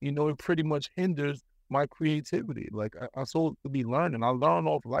 you know, it pretty much hinders my creativity. Like, I'm supposed to be learning. I learn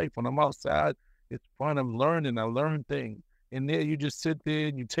off life. When I'm outside, it's fun. I'm learning. I learn things. And there you just sit there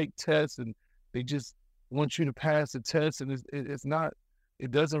and you take tests, and they just want you to pass the test. And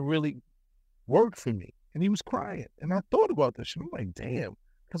it doesn't really work for me. And he was crying. And I thought about this. I'm like, damn,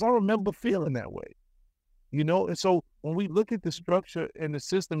 because I remember feeling that way. You know, and so when we look at the structure and the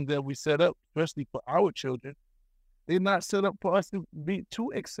system that we set up, especially for our children, they're not set up for us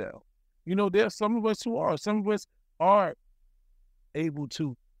to excel. You know, there are some of us who are. Some of us are able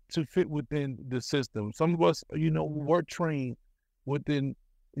to fit within the system. Some of us, you know, were trained within,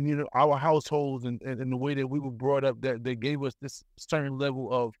 you know, our households and the way that we were brought up, that they gave us this certain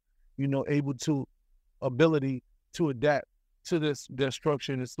level of, you know, ability to adapt to their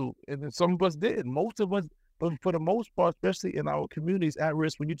structure in the school. And then some of us did. Most of us, but for the most part, especially in our communities at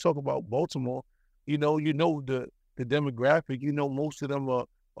risk, when you talk about Baltimore, you know the demographic, you know, most of them are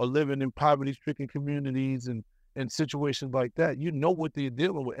living in poverty-stricken communities and situations like that. You know what they're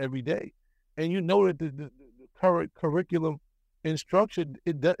dealing with every day. And you know that the current curriculum instruction,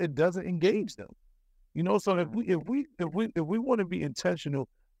 it doesn't engage them. You know, so if we want to be intentional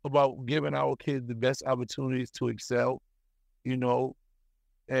about giving our kids the best opportunities to excel, you know,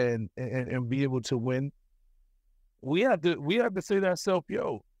 and be able to win, we have to say to ourselves,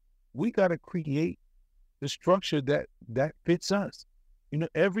 yo, we got to create the structure that fits us. You know,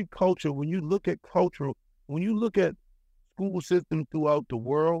 every culture, when you look at school systems throughout the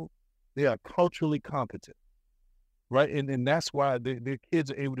world, they are culturally competent, right? And that's why their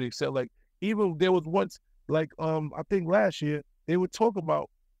kids are able to excel. Like, even there was once, like, I think last year, they would talk about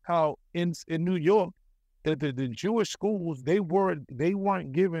how in New York, that the Jewish schools, they weren't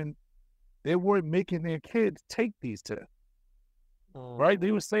making their kids take these tests, right?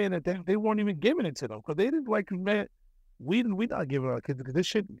 They were saying that they weren't even giving it to them because they didn't like, man, we not giving our kids, because this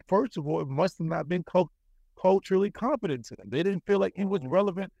shit, first of all, it must have not been culturally competent to them. They didn't feel like it was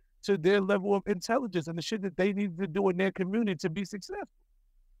relevant to their level of intelligence and the shit that they needed to do in their community to be successful.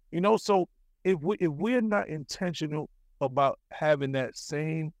 You know, so if we're not intentional about having that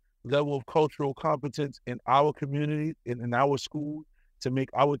same level of cultural competence in our community and in our schools to make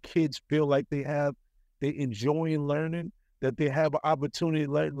our kids feel like they enjoying learning, that they have an opportunity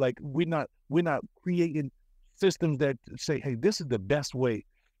to learn, like we're not creating systems that say, hey, this is the best way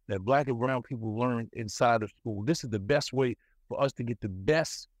that Black and brown people learn inside of school. This is the best way for us to get the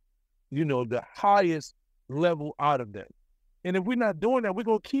best, you know, the highest level out of them. And if we're not doing that, we're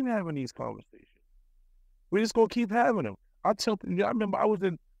going to keep having these conversations. We're just going to keep having them. I remember I was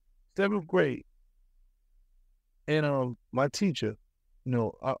in 7th grade, and my teacher,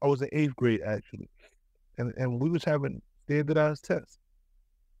 I was in 8th grade actually, and we was having standardized tests,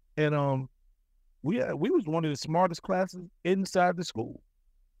 and we was one of the smartest classes inside the school,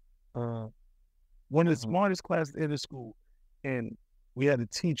 one of the smartest classes in the school, and we had a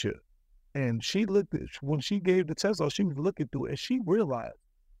teacher, and she looked at, when she gave the test off, she was looking through it, and she realized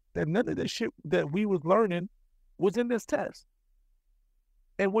that none of the shit that we was learning was in this test.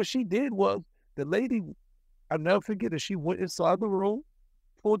 And what she did was, the lady, I'll never forget it, she went inside the room,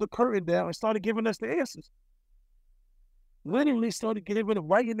 pulled the curtain down, and started giving us the answers. Literally started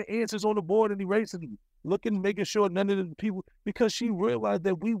writing the answers on the board and erasing them, making sure none of the people, because she realized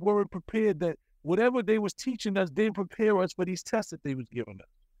that we weren't prepared, that whatever they was teaching us didn't prepare us for these tests that they was giving us.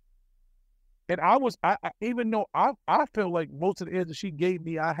 And I even though I felt like most of the answers she gave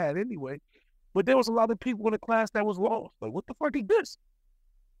me, I had anyway, but there was a lot of people in the class that was lost. Like, what the fuck is this?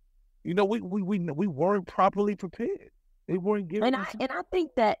 We weren't properly prepared. They weren't giving. I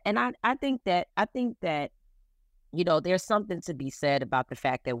think that there's something to be said about the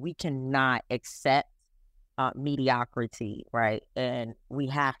fact that we cannot accept mediocrity, right? And we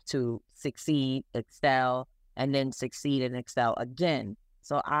have to succeed, excel, and then succeed and excel again.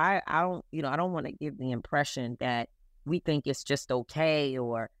 So I don't want to give the impression that we think it's just okay,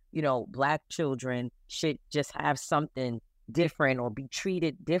 or Black children should just have something different or be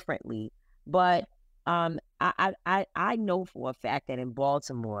treated differently. But I know for a fact that in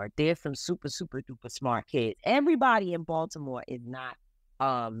Baltimore, there's some super, super duper smart kids. Everybody in Baltimore is not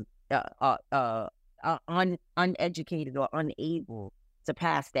uneducated or unable to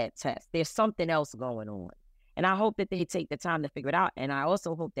pass that test. There's something else going on. And I hope that they take the time to figure it out. And I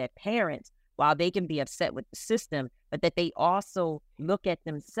also hope that parents, while they can be upset with the system, but that they also look at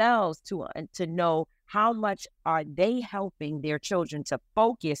themselves to know how much are they helping their children to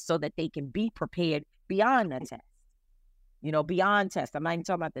focus so that they can be prepared beyond the test. Beyond test. I'm not even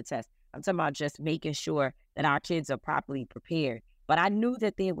talking about the test. I'm talking about just making sure that our kids are properly prepared. But I knew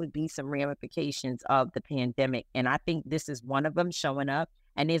that there would be some ramifications of the pandemic. And I think this is one of them showing up.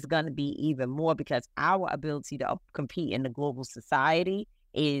 And there's going to be even more, because our ability to compete in the global society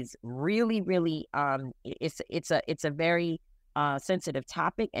is really, really, it's a very sensitive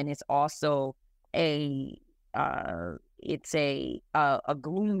topic, and it's also a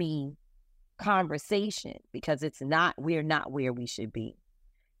gloomy conversation, because we're not where we should be.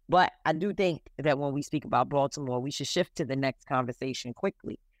 But I do think that when we speak about Baltimore, we should shift to the next conversation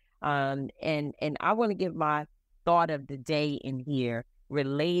quickly. And I want to give my thought of the day in here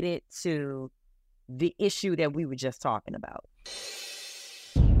related to the issue that we were just talking about.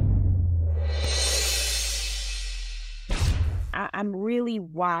 I'm really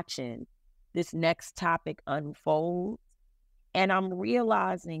watching this next topic unfold, and I'm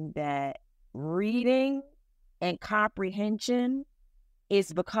realizing that reading and comprehension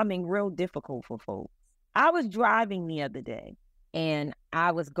is becoming real difficult for folks. I was driving the other day, and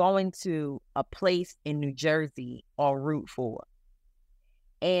I was going to a place in New Jersey on Route 4.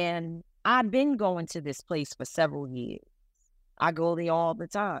 And I've been going to this place for several years. I go there all the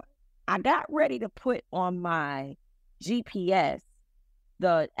time. I got ready to put on my GPS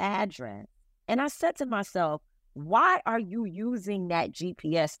the address, and I said to myself, why are you using that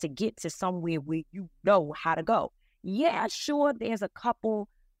GPS to get to somewhere where you know how to go? Yeah, sure, there's a couple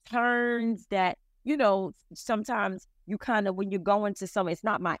turns that, sometimes you kind of, when you're going to somewhere, it's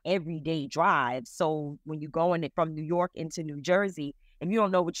not my everyday drive. So when you're going from New York into New Jersey, if you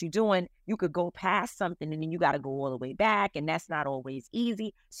don't know what you're doing, you could go past something and then you got to go all the way back, and that's not always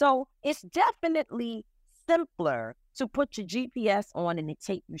easy. So it's definitely simpler to put your GPS on and it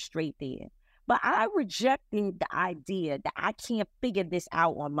take you straight there. But I rejected the idea that I can't figure this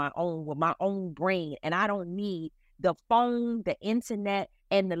out on my own with my own brain, and I don't need the phone, the internet,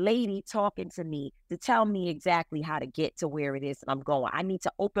 and the lady talking to me to tell me exactly how to get to where it is that I'm going. I need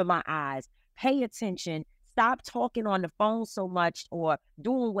to open my eyes, pay attention, stop talking on the phone so much or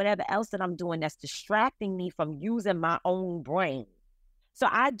doing whatever else that I'm doing that's distracting me from using my own brain. So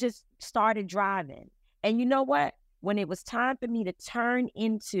I just started driving. And you know what? When it was time for me to turn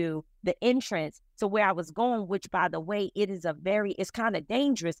into the entrance to where I was going, which, by the way, it's kind of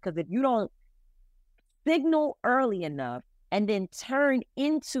dangerous, because if you don't signal early enough and then turn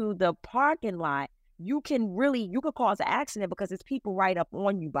into the parking lot, you could cause an accident, because there's people right up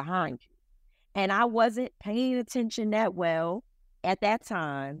on you behind you. And I wasn't paying attention that well at that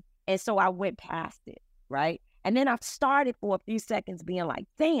time. And so I went past it, right? And then I started for a few seconds being like,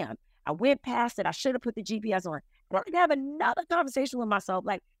 damn, I went past it. I should have put the GPS on. I could have another conversation with myself.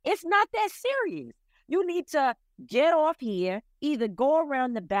 Like, it's not that serious. You need to get off here, either go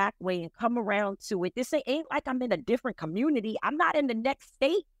around the back way and come around to it. This ain't like I'm in a different community. I'm not in the next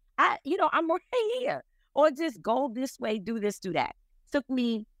state. I'm right here. Or just go this way, do this, do that. Took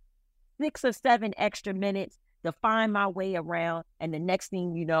me 6 or 7 extra minutes to find my way around. And the next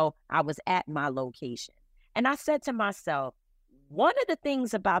thing you know, I was at my location. And I said to myself, one of the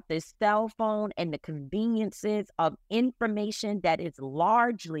things about this cell phone and the conveniences of information that is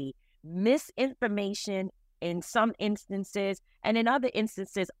largely misinformation in some instances, and in other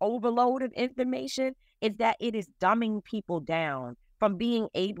instances, overload of information, is that it is dumbing people down from being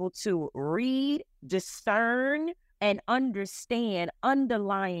able to read, discern, and understand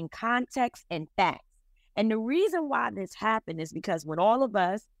underlying context and facts. And the reason why this happened is because when all of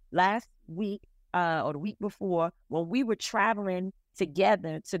us last week or the week before, when we were traveling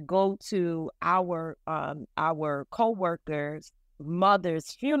together to go to our co-worker's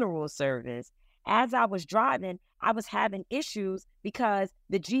mother's funeral service, as I was driving, I was having issues because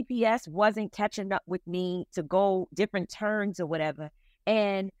the GPS wasn't catching up with me to go different turns or whatever.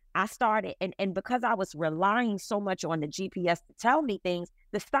 And I started, and because I was relying so much on the GPS to tell me things,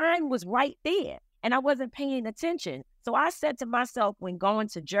 the sign was right there and I wasn't paying attention. So I said to myself, when going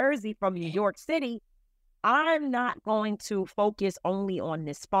to Jersey from New York City, I'm not going to focus only on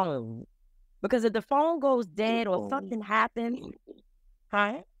this phone, because if the phone goes dead or something happens,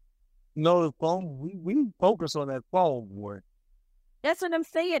 huh? No, the phone, we focus on that phone, boy. That's what I'm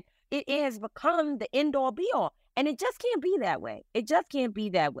saying. It has become the end-all be-all. And it just can't be that way. It just can't be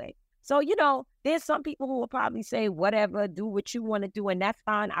that way. So, there's some people who will probably say, whatever, do what you want to do, and that's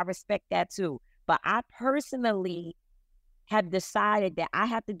fine. I respect that too. But I personally have decided that I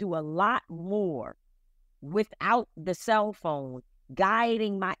have to do a lot more without the cell phone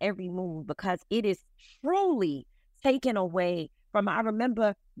guiding my every move, because it is truly taken away from, I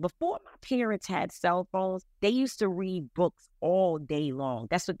remember before my parents had cell phones, they used to read books all day long.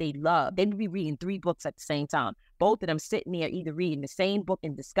 That's what they loved. They'd be reading 3 books at the same time. Both of them sitting there either reading the same book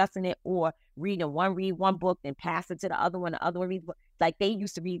and discussing it, or read one book, then pass it to the other one reads book. Like, they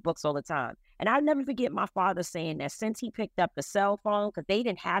used to read books all the time. And I'll never forget my father saying that since he picked up the cell phone, because they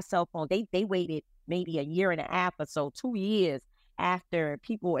didn't have cell phone, they waited maybe a year and a half or so, 2 years after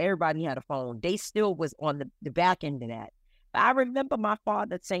everybody had a phone. They still was on the back end of that. But I remember my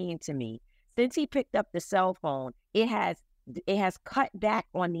father saying to me, since he picked up the cell phone, it has cut back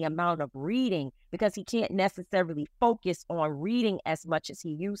on the amount of reading, because he can't necessarily focus on reading as much as he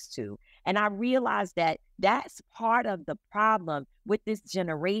used to. And I realized that that's part of the problem with this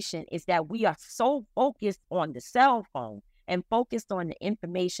generation, is that we are so focused on the cell phone and focused on the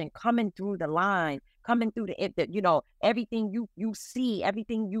information coming through the line, coming through everything you see,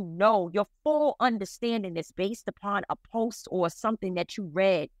 everything your full understanding is based upon a post or something that you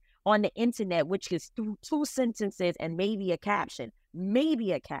read on the internet, which is through 2 sentences and maybe a caption,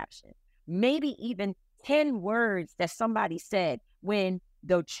 maybe even 10 words that somebody said, when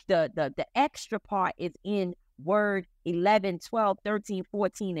the extra part is in word 11, 12, 13,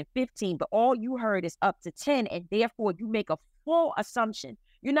 14, and 15, but all you heard is up to 10, and therefore you make a full assumption.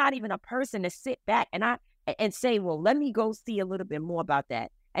 You're not even a person to sit back and say, well, let me go see a little bit more about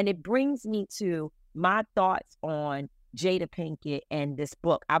that. And it brings me to my thoughts on Jada Pinkett and this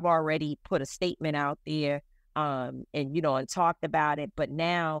book. I've already put a statement out there and talked about it, but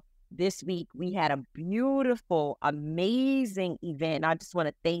now this week we had a beautiful, amazing event. I just want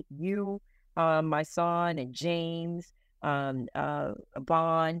to thank you, my son, and James,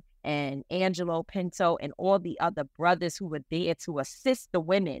 Bond, and Angelo Pinto, and all the other brothers who were there to assist the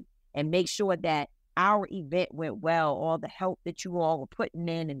women and make sure that our event went well. All the help that you all were putting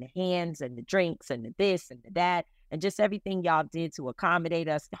in, and the hands and the drinks and the this and the that, and just everything y'all did to accommodate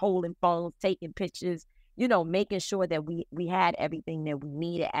us, holding phones, taking pictures, making sure that we had everything that we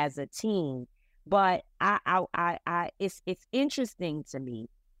needed as a team. But it's interesting to me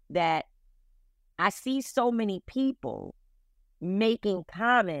that I see so many people making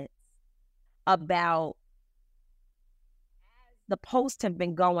comments about, the posts have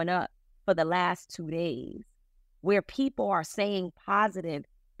been going up for the last 2 days, where people are saying positive,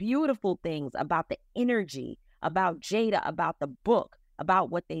 beautiful things about the energy, about Jada, about the book,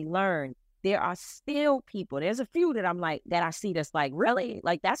 about what they learned. There are still people, there's a few that I see that's like, really?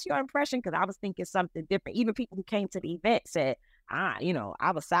 Like, that's your impression? Because I was thinking something different. Even people who came to the event said, I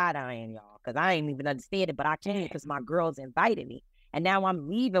was side-eyeing y'all because I ain't even understand it, but I came because my girls invited me. And now I'm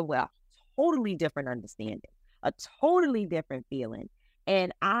leaving with a totally different understanding, a totally different feeling.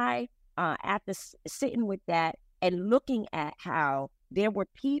 And I, after sitting with that and looking at how there are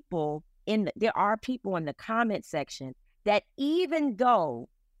people in the comment section that, even though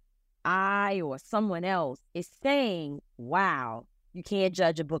I or someone else is saying, wow, you can't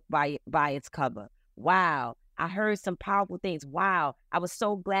judge a book by its cover. Wow, I heard some powerful things. Wow, I was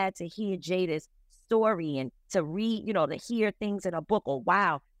so glad to hear Jada's story and to read, to hear things in a book. Or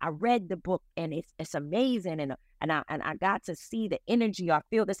wow, I read the book and it's amazing. And I got to see the energy. I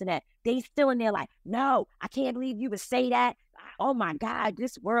feel this and that. They still in there like, no, I can't believe you would say that. Oh my God,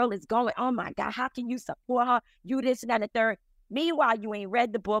 this world is going. Oh my God, how can you support her? You this and that and the third. Meanwhile, you ain't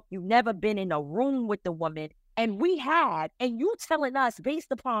read the book. You've never been in a room with the woman. And we had, and you telling us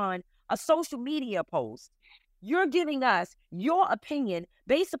based upon a social media post, you're giving us your opinion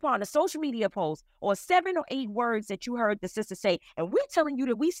based upon a social media post or 7 or 8 words that you heard the sister say. And we're telling you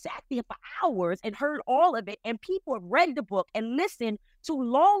that we sat there for hours and heard all of it. And people have read the book and listened to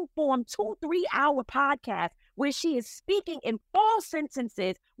long form 2-3 hour podcasts where she is speaking in full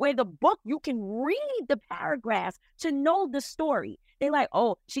sentences, where the book, you can read the paragraphs to know the story. They're like,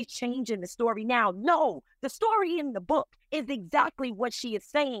 oh, she's changing the story now. No, the story in the book is exactly what she is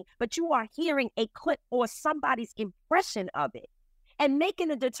saying, but you are hearing a clip or somebody's impression of it and making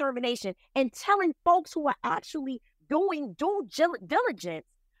a determination and telling folks who are actually doing due diligence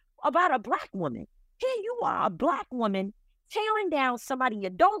about a Black woman. Here you are, a Black woman, tearing down somebody you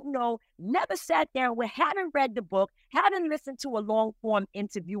don't know, never sat down with, haven't read the book, haven't listened to a long-form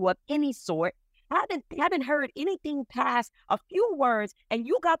interview of any sort, haven't heard anything past a few words, and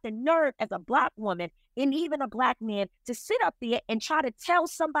you got the nerve as a Black woman and even a Black man to sit up there and try to tell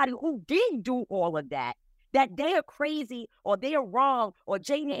somebody who did do all of that they're crazy or they're wrong or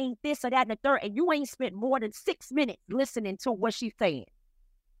Jada ain't this or that and the third, and you ain't spent more than 6 minutes listening to what she's saying.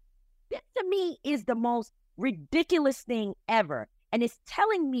 This to me is the most ridiculous thing ever. And it's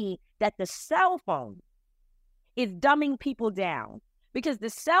telling me that the cell phone is dumbing people down, because the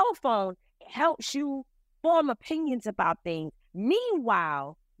cell phone helps you form opinions about things.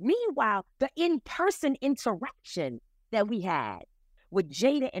 Meanwhile, the in-person interaction that we had with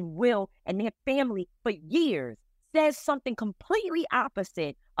Jada and Will and their family for years says something completely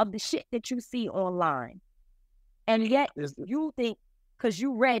opposite of the shit that you see online. And yet you think, because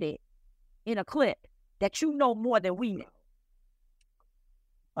you read it in a clip, that you know more than we know.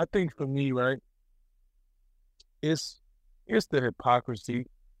 I think for me, right, it's the hypocrisy.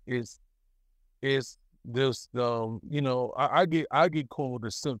 It's this I get called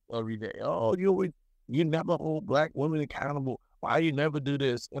a simp every day. Oh, you never hold Black women accountable. Why you never do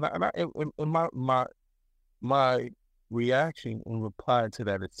this? And my reaction and reply to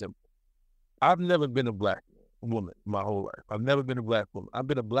that is simple. I've never been a Black woman my whole life. I've never been a Black woman. I've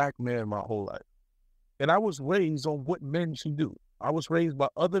been a Black man my whole life. And I was raised on what men should do. I was raised by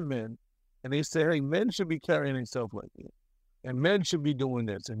other men, and they say, hey, men should be carrying themselves like this, and men should be doing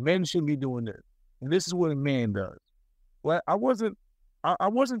this, and men should be doing this. And this is what a man does. Well, I wasn't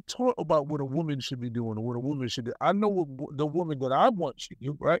taught about what a woman should be doing or what a woman should do. I know what the woman that I want should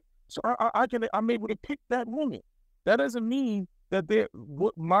do, right? So I'm able to pick that woman. That doesn't mean that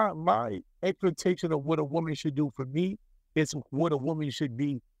what my expectation of what a woman should do for me is what a woman should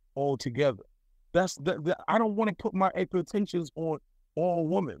be altogether. I don't want to put my expectations on all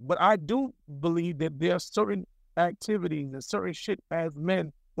women, but I do believe that there are certain activities and certain shit as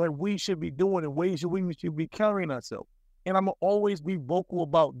men that we should be doing in ways that we should be carrying ourselves. And I'm going to always be vocal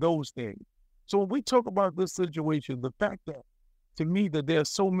about those things. So when we talk about this situation, the fact that, to me, that there are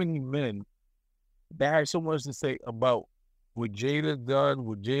so many men that have so much to say about what Jada done,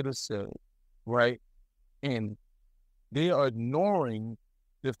 what Jada said, right? And they are ignoring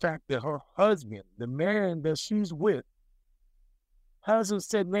the fact that her husband, the man that she's with, hasn't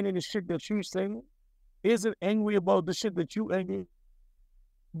said many of the shit that she's saying, isn't angry about the shit that you angry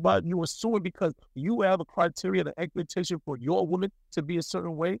about. You assume because you have a criteria, the expectation for your woman to be a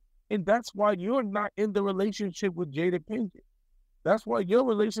certain way, and that's why you're not in the relationship with Jada Pinkett. That's why your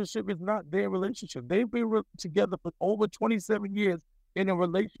relationship is not their relationship. They've been together for over 27 years in a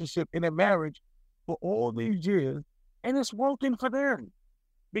relationship, in a marriage for all these years, and it's working for them.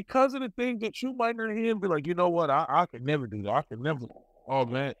 Because of the things that you might not hear and be like, you know what, I could never do that. I could never. Oh,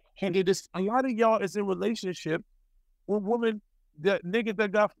 man. And a lot of y'all is in relationship with women, that niggas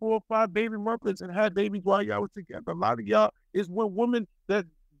that got 4 or 5 baby mothers and had babies while y'all was together. A lot of y'all is with women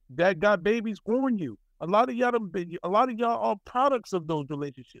that got babies growing you. A lot of y'all are products of those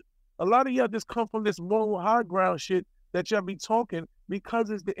relationships. A lot of y'all just come from this moral high ground shit that y'all be talking because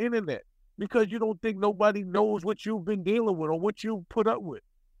it's the internet. Because you don't think nobody knows what you've been dealing with or what you've put up with.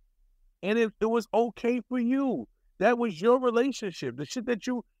 And it was okay for you. That was your relationship. The shit that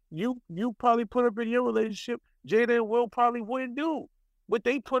you probably put up in your relationship, Jada and Will probably wouldn't do. What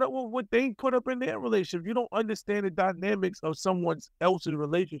they put up in their relationship. You don't understand the dynamics of someone else's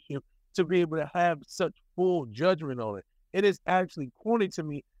relationship. to be able to have such full judgment on it. It is actually corny to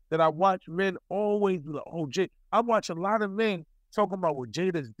me that I watch men always be like, oh, I watch a lot of men talking about, well,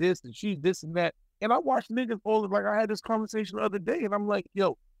 Jada's this and she's this and that. And I watch niggas all like I had this conversation the other day and I'm like,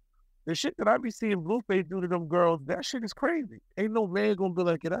 yo, the shit that I be seeing Blueface do to them girls, that shit is crazy. Ain't no man gonna be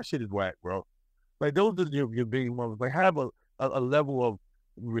like, yeah, that shit is whack, bro. Like, those are your big moments. Like, have a level of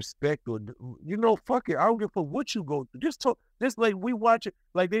respect or, fuck it. I don't give a fuck what you go through. Just talk, like, we watch it.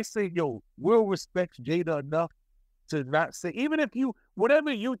 Like, they say, yo, Will respects Jada enough to not say, even if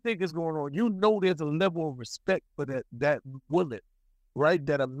whatever you think is going on, there's a level of respect for that woman, right?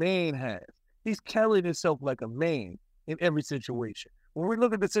 That a man has. He's carrying himself like a man in every situation. When we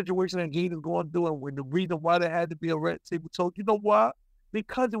look at the situation that Jada's going through and when the reason why there had to be a red table talk, you know why?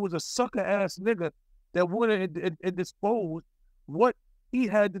 Because it was a sucker-ass nigga that went and disposed what he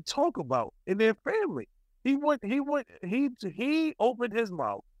had to talk about in their family. He opened his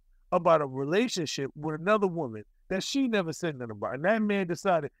mouth about a relationship with another woman that she never said nothing about. And that man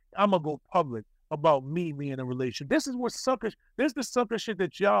decided, I'm going to go public about me being in a relationship. This is the sucker shit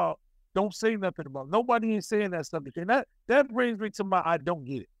that y'all don't say nothing about. Nobody ain't saying that sucker shit. And that brings me to my I don't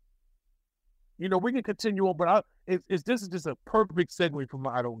get it. We can continue on, but this is just a perfect segue from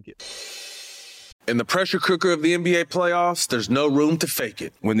my I don't get it. In the pressure cooker of the NBA playoffs, there's no room to fake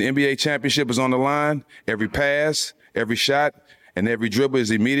it. When the NBA championship is on the line, every pass, every shot, and every dribble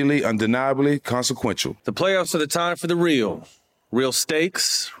is immediately, undeniably consequential. The playoffs are the time for the real. Real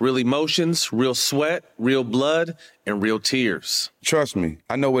stakes, real emotions, real sweat, real blood, and real tears. Trust me,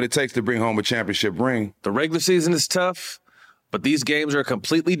 I know what it takes to bring home a championship ring. The regular season is tough, but these games are a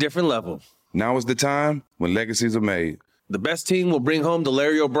completely different level. Now is the time when legacies are made. The best team will bring home the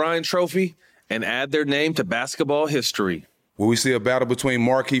Larry O'Brien Trophy and add their name to basketball history. Will we see a battle between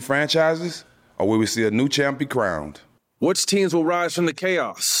marquee franchises, or will we see a new champ be crowned? Which teams will rise from the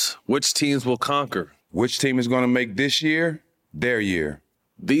chaos? Which teams will conquer? Which team is going to make this year their year?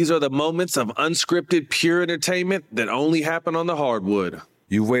 These are the moments of unscripted, pure entertainment that only happen on the hardwood.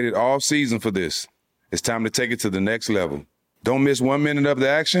 You've waited all season for this. It's time to take it to the next level. Don't miss 1 minute of the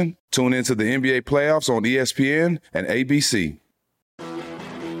action. Tune into the NBA playoffs on ESPN and ABC.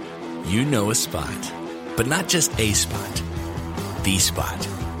 You know a spot, but not just a spot, the spot.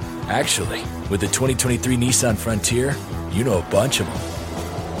 Actually, with the 2023 Nissan Frontier, you know a bunch of them.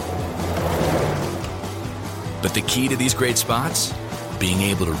 But the key to these great spots? Being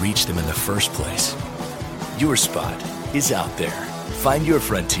able to reach them in the first place. Your spot is out there. Find your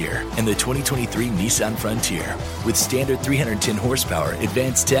Frontier in the 2023 Nissan Frontier with standard 310 horsepower,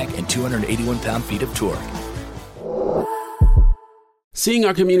 advanced tech, and 281 pound-feet of torque. Seeing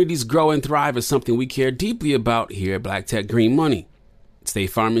our communities grow and thrive is something we care deeply about here at Black Tech Green Money.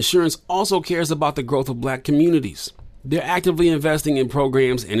 State Farm Insurance also cares about the growth of Black communities. They're actively investing in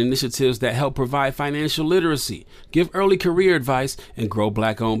programs and initiatives that help provide financial literacy, give early career advice, and grow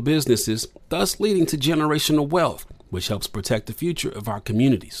Black-owned businesses, thus leading to generational wealth, which helps protect the future of our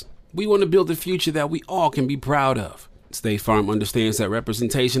communities. We want to build a future that we all can be proud of. State Farm understands that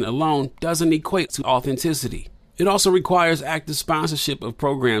representation alone doesn't equate to authenticity. It also requires active sponsorship of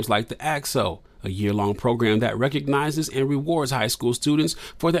programs like the AXO, a year-long program that recognizes and rewards high school students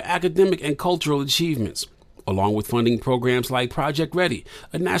for their academic and cultural achievements, along with funding programs like Project Ready,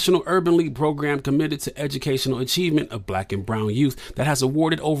 a National Urban League program committed to educational achievement of Black and brown youth that has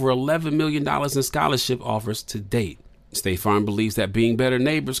awarded over $11 million in scholarship offers to date. State Farm believes that being better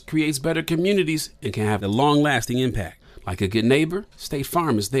neighbors creates better communities and can have a long-lasting impact. Like a good neighbor, State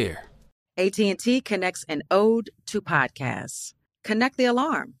Farm is there. AT&T connects an ode to podcasts. Connect the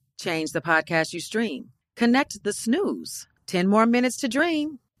alarm. Change the podcast you stream. Connect the snooze. 10 more minutes to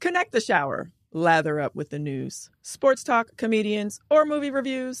dream. Connect the shower. Lather up with the news, sports talk, comedians, or movie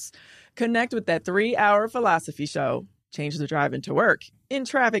reviews. Connect with that 3-hour philosophy show. Change the drive into work in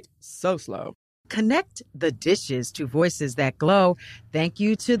traffic so slow. Connect the dishes to voices that glow. Thank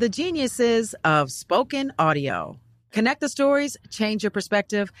you to the geniuses of spoken audio. Connect the stories, change your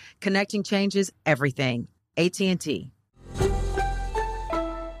perspective. Connecting changes everything. AT&T.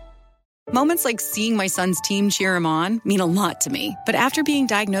 Moments like seeing my son's team cheer him on mean a lot to me. But after being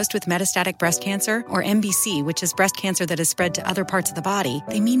diagnosed with metastatic breast cancer, or MBC, which is breast cancer that has spread to other parts of the body,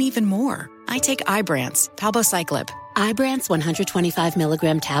 they mean even more. I take Ibrance, palbociclib. Ibrance 125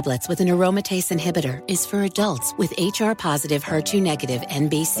 milligram tablets with an aromatase inhibitor is for adults with HR-positive, HER2-negative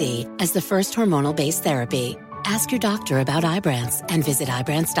NBC as the first hormonal-based therapy. Ask your doctor about Ibrance and visit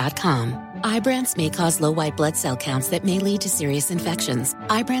Ibrance.com. Ibrance may cause low white blood cell counts that may lead to serious infections.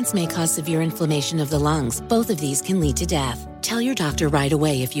 Ibrance may cause severe inflammation of the lungs. Both of these can lead to death. Tell your doctor right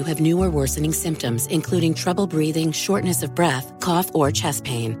away if you have new or worsening symptoms, including trouble breathing, shortness of breath, cough, or chest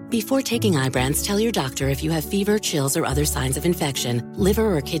pain. Before taking Ibrance, tell your doctor if you have fever, chills, or other signs of infection,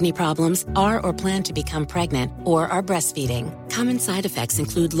 liver or kidney problems, are or plan to become pregnant, or are breastfeeding. Common side effects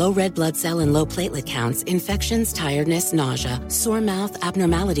include low red blood cell and low platelet counts, infections, tiredness, nausea, sore mouth,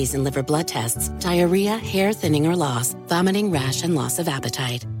 abnormalities in liver blood tests, diarrhea, hair thinning or loss, vomiting, rash, and loss of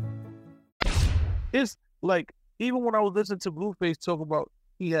appetite. It's like, even when I was listening to Blueface talk about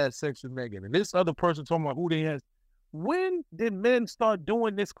he had sex with Megan, and this other person talking about who they had, when did men start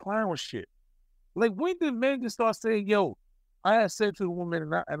doing this clown shit? Like, when did men just start saying, yo, I had sex with a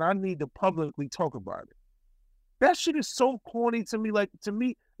woman and I need to publicly talk about it? That shit is so corny to me. Like,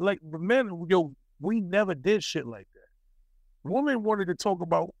 men, yo, we never did shit like that. Women wanted to talk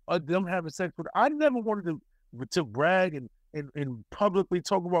about them having sex with. I never wanted to brag and publicly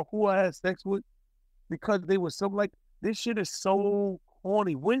talk about who I had sex with, because they were so, like, this shit is so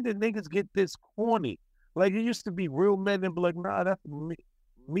corny. When did niggas get this corny? Like, it used to be real men and be like, nah, that's me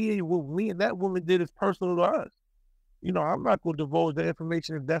and that woman did is personal to us. You know, I'm not going to divulge the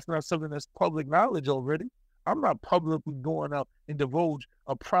information if that's not something that's public knowledge already. I'm not publicly going out and divulge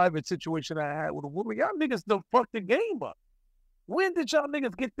a private situation I had with a woman. Y'all niggas done fucked the game up. When did y'all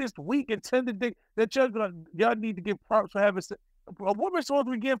niggas get this weak and tender dick that y'all need to give props for having sex? A woman's supposed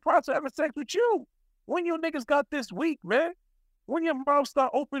to be getting props for having sex with you. When your niggas got this weak, man. When your mouth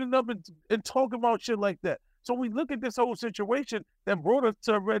start opening up and talking about shit like that. So we look at this whole situation that brought us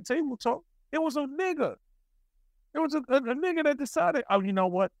to a Red Table Talk. It was a nigga. It was a nigga that decided, oh, you know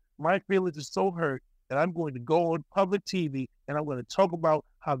what? My feelings are so hurt that I'm going to go on public TV and I'm going to talk about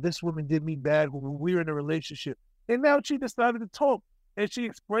how this woman did me bad when we were in a relationship. And now she decided to talk. And she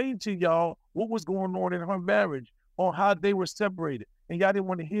explained to y'all what was going on in her marriage, or how they were separated. And y'all didn't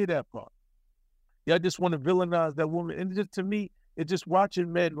want to hear that part. Y'all just want to villainize that woman. And just, to me, it's just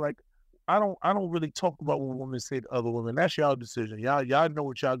watching men, like, I don't really talk about what women say to other women. That's y'all decision. Y'all know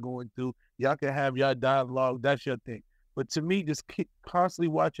what y'all going through. Y'all can have y'all dialogue. That's your thing. But to me, just constantly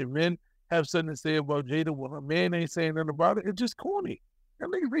watching men have something to say about Jada when her man ain't saying nothing about it, it's just corny. That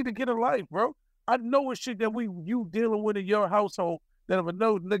niggas need to get a life, bro. I know it's shit that you dealing with in your household that if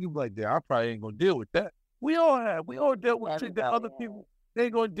another nigga be like that, I probably ain't gonna deal with that. We all dealt with shit that other people they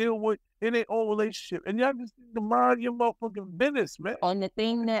ain't gonna deal with in their own relationship. And y'all just need to mind your motherfucking business, man. On the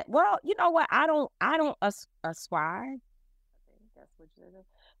thing that, well, you know what? I don't aspire. I think that's what you're doing.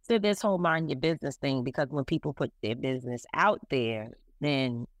 To this whole mind your business thing, because when people put their business out there,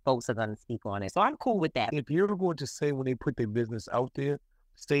 then folks are gonna speak on it. So I'm cool with that. If you're going to say when they put their business out there,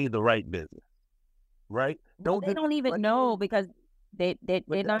 say the right business, right? They don't even know, because they're not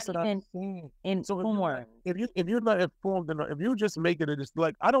even informed. If you're not informed enough, if you just make it, it's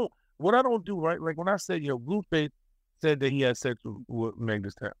like what I don't do, right? Like when I said, Blueface said that he had sex with Meg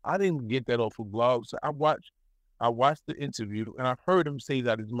this time, I didn't get that off of blogs. So I watched the interview and I heard him say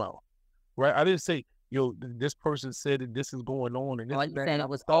that out of his mouth, right? I didn't say, this person said that this is going on, and this said it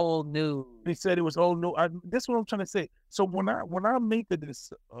was old news. He said it was old news. That's what I'm trying to say. So when I make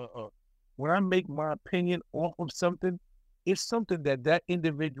when I make my opinion off of something, it's something that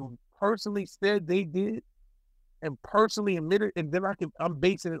individual personally said they did and personally admitted, and then I'm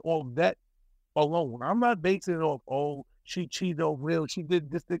basing it off that alone. I'm not basing it off, she cheated on Will, she did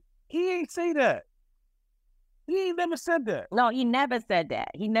this thing. He ain't say that. He ain't never said that. No, he never said that.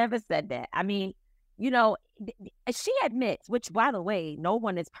 He never said that. I mean, she admits, which, by the way, no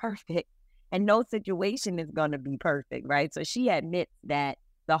one is perfect and no situation is going to be perfect, right? So she admits that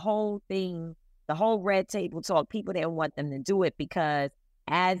the whole thing, the whole Red Table Talk, people didn't want them to do it because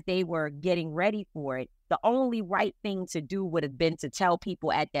as they were getting ready for it, the only right thing to do would have been to tell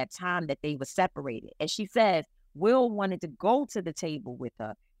people at that time that they were separated. And she says Will wanted to go to the table with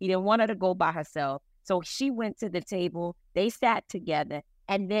her. He didn't want her to go by herself. So she went to the table, they sat together,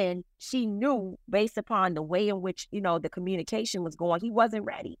 and then she knew, based upon the way in which, the communication was going, he wasn't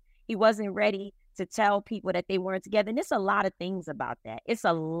ready. He wasn't ready to tell people that they weren't together. And there's a lot of things about that. It's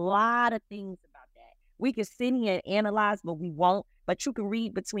a lot of things about that. We can sit here and analyze, but we won't. But you can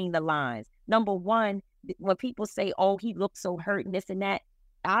read between the lines. Number one, when people say, oh, he looks so hurt and this and that,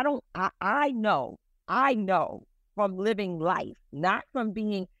 I know from living life, not from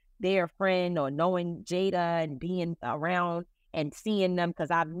being their friend or knowing Jada and being around and seeing them, because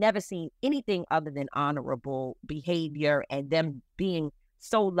I've never seen anything other than honorable behavior and them being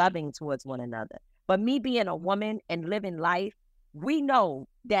so loving towards one another. But me being a woman and living life, we know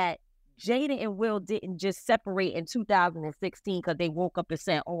that Jada and Will didn't just separate in 2016 because they woke up and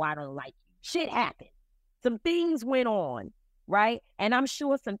said, oh, I don't like you. Shit happened. Some things went on, right? And I'm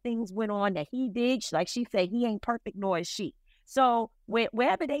sure some things went on that he did. Like she said, he ain't perfect, nor is she. So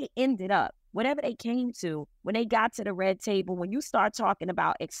wherever they ended up, whatever they came to, when they got to the red table, when you start talking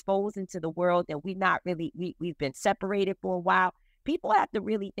about exposing to the world that we've been separated for a while, people have to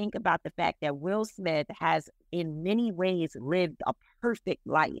really think about the fact that Will Smith has in many ways lived a perfect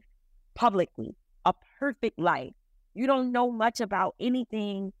life publicly, a perfect life. You don't know much about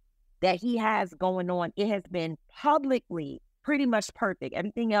anything that he has going on. It has been publicly pretty much perfect.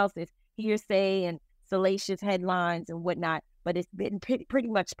 Everything else is hearsay and salacious headlines and whatnot, but it's been pretty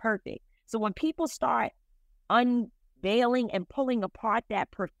much perfect. So when people start unveiling and pulling apart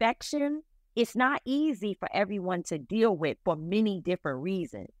that perfection, it's not easy for everyone to deal with for many different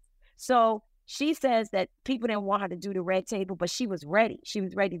reasons. So she says that people didn't want her to do the red table, but she was ready. She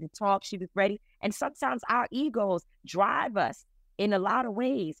was ready to talk. She was ready. And sometimes our egos drive us in a lot of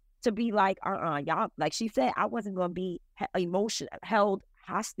ways to be like, y'all, like she said, I wasn't going to be held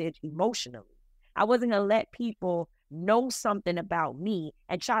hostage emotionally. I wasn't going to let people know something about me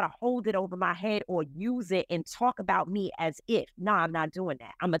and try to hold it over my head or use it and talk about me as if. No, I'm not doing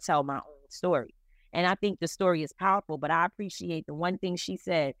that. I'm going to tell my own story. And I think the story is powerful, but I appreciate the one thing she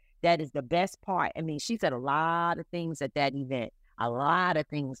said that is the best part. I mean, she said a lot of things at that event, a lot of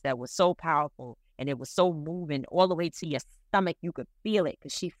things that were so powerful and it was so moving all the way to your stomach. You could feel it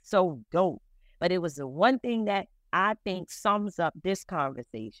because she's so dope. But it was the one thing that I think sums up this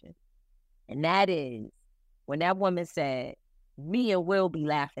conversation. And that is when that woman said, me and Will be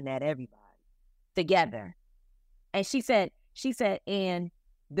laughing at everybody together. And she said, and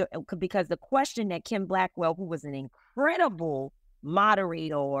because the question that Kim Blackwell, who was an incredible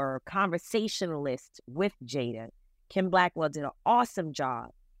moderator or conversationalist with Jada, Kim Blackwell did an awesome job.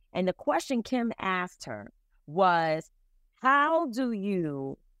 And the question Kim asked her was, how do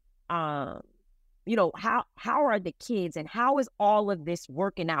you, how are the kids and how is all of this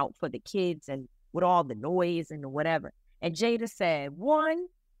working out for the kids and with all the noise and the whatever? And Jada said, one,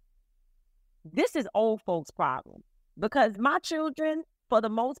 this is old folks' problem because my children, for the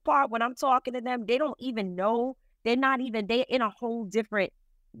most part, when I'm talking to them, they don't even know. They're in a whole different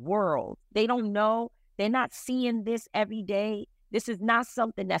world. They don't know. They're not seeing this every day. This is not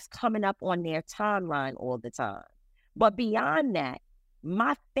something that's coming up on their timeline all the time. But beyond that,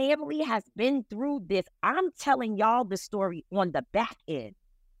 my family has been through this. I'm telling y'all the story on the back end.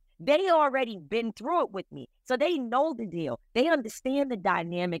 They already been through it with me. So they know the deal. They understand the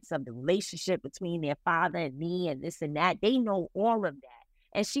dynamics of the relationship between their father and me and this and that. They know all of that.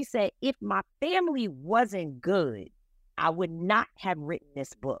 And she said, if my family wasn't good, I would not have written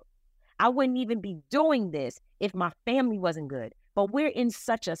this book. I wouldn't even be doing this if my family wasn't good. But we're in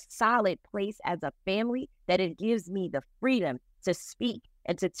such a solid place as a family that it gives me the freedom to speak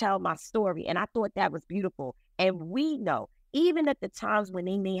and to tell my story. And I thought that was beautiful. And we know, even at the times when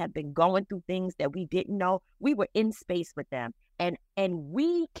they may have been going through things that we didn't know, we were in space with them. And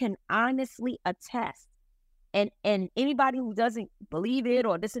we can honestly attest. And anybody who doesn't believe it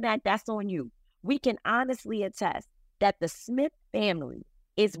or this and that, that's on you. We can honestly attest that the Smith family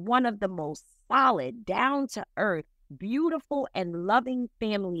is one of the most solid, down-to-earth, beautiful and loving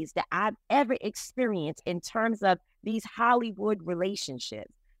families that I've ever experienced in terms of these Hollywood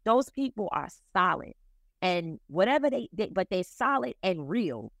relationships. Those people are solid. And whatever but they're solid and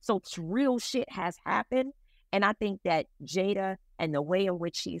real. So real shit has happened. And I think that Jada and the way in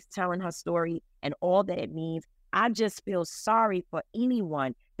which she's telling her story and all that it means, I just feel sorry for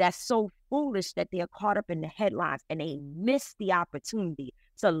anyone that's so foolish that they're caught up in the headlines and they miss the opportunity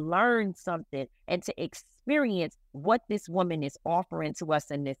to learn something and to experience what this woman is offering to us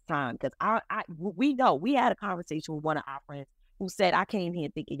in this time. Because we know, we had a conversation with one of our friends who said, I came here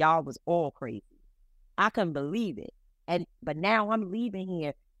thinking y'all was all crazy. I couldn't believe it. But now I'm leaving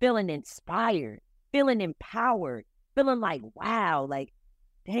here feeling inspired, feeling empowered, feeling like, wow, like,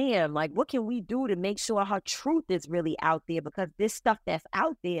 damn, like, what can we do to make sure her truth is really out there? Because this stuff that's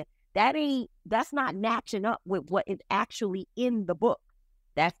out there, that's not matching up with what is actually in the book.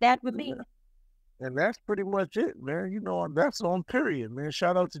 That's that with me. And that's pretty much it, man. You know, that's on period, man.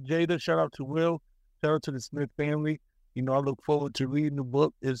 Shout out to Jada. Shout out to Will. Shout out to the Smith family. You know, I look forward to reading the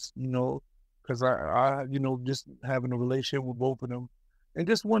book. It's, you know, because I just having a relationship with both of them and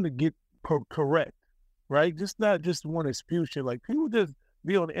just want to get correct, right? Just not just want to spew shit. Like, people just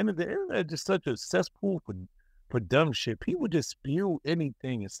be on the end of the internet, just such a cesspool for dumb shit. People just spew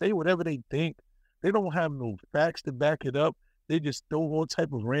anything and say whatever they think. They don't have no facts to back it up. They just throw all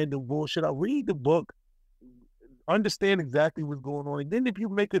type of random bullshit out. Read the book, understand exactly what's going on. And then if you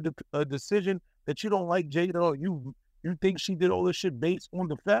make a decision that you don't like Jada or you think she did all this shit based on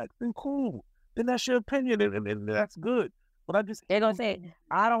the facts, then cool. Then that's your opinion and that's good. But they're going to say,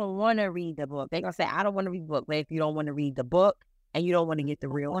 I don't want to read the book. They're going to say, I don't want to read the book. But if you don't want to read the book and you don't want to get the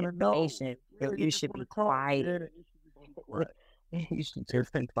real information, you should be quiet. You should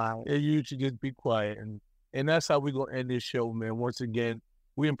just be quiet. You should just be quiet. And that's how we're going to end this show, man. Once again,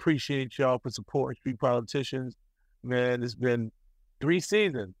 we appreciate y'all for supporting Street Politicians. Man, it's been 3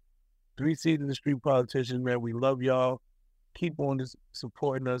 seasons. 3 seasons of Street Politicians, man. We love y'all. Keep on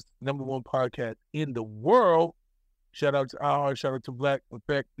supporting us. #1 podcast in the world. Shout out to iHeart. Shout out to Black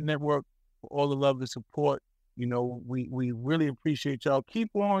Effect Network for all the love and support. You know, we really appreciate y'all. Keep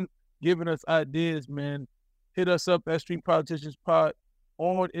on giving us ideas, man. Hit us up at Street Politicians Pod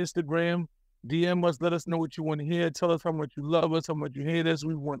on Instagram. DM us. Let us know what you want to hear. Tell us how much you love us, how much you hate us.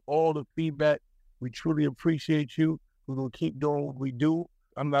 We want all the feedback. We truly appreciate you. We're going to keep doing what we do.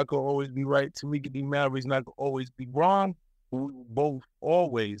 I'm not going to always be right. Tamika D. Mallory's not going to always be wrong. We will both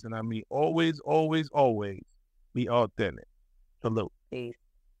always, and I mean always, always, always be authentic. Salute. Peace.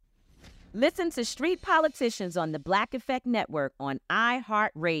 Listen to Street Politicians on the Black Effect Network on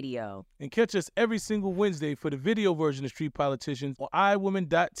iHeartRadio. And catch us every single Wednesday for the video version of Street Politicians on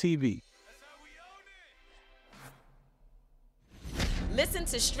iWoman.tv. Listen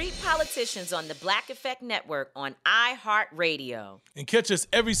to Street Politicians on the Black Effect Network on iHeartRadio. And catch us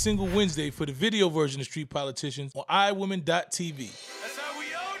every single Wednesday for the video version of Street Politicians on iWoman.tv. That's how we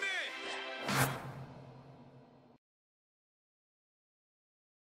own it.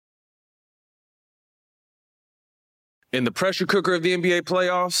 In the pressure cooker of the NBA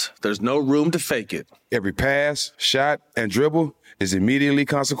playoffs, there's no room to fake it. Every pass, shot, and dribble is immediately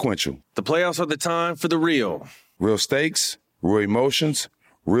consequential. The playoffs are the time for the real. Real stakes, real emotions,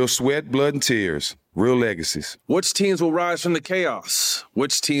 real sweat, blood, and tears, real legacies. Which teams will rise from the chaos?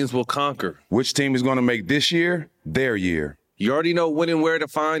 Which teams will conquer? Which team is going to make this year their year? You already know when and where to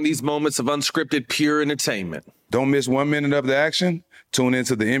find these moments of unscripted, pure entertainment. Don't miss 1 minute of the action. Tune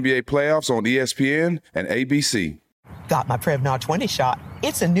into the NBA playoffs on ESPN and ABC. Got my Prevnar 20 shot.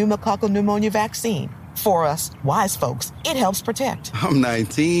 It's a pneumococcal pneumonia vaccine. For us, wise folks, it helps protect. I'm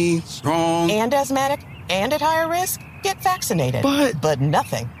 19, strong. And asthmatic, and at higher risk. Get vaccinated. But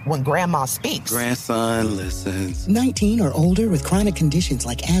nothing when grandma speaks. Grandson listens. 19 or older with chronic conditions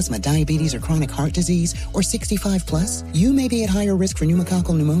like asthma, diabetes, or chronic heart disease, or 65 plus, you may be at higher risk for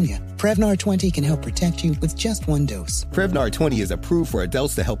pneumococcal pneumonia. Prevnar 20 can help protect you with just 1 dose. Prevnar 20 is approved for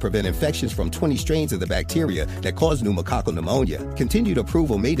adults to help prevent infections from 20 strains of the bacteria that cause pneumococcal pneumonia. Continued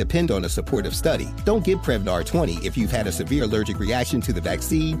approval may depend on a supportive study. Don't give Prevnar 20 if you've had a severe allergic reaction to the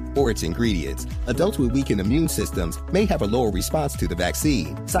vaccine or its ingredients. Adults with weakened immune systems may have a lower response to the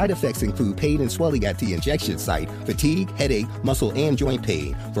vaccine. Side effects include pain and swelling at the injection site, fatigue, headache, muscle, and joint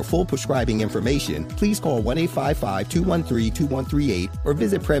pain. For full prescribing information, please call 1-855-213-2138 or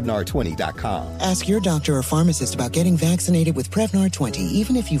visit Prevnar20.com. Ask your doctor or pharmacist about getting vaccinated with Prevnar 20,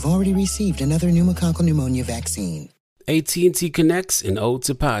 even if you've already received another pneumococcal pneumonia vaccine. AT&T connects an ode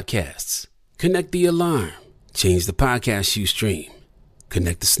to podcasts. Connect the alarm. Change the podcast you stream.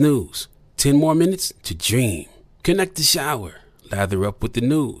 Connect the snooze. 10 more minutes to dream. Connect the shower. Lather up with the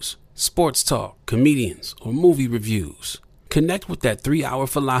news, sports talk, comedians, or movie reviews. Connect with that 3-hour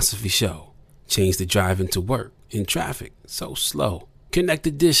philosophy show. Change the drive into work in traffic so slow. Connect the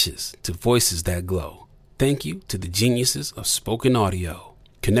dishes to voices that glow. Thank you to the geniuses of spoken audio.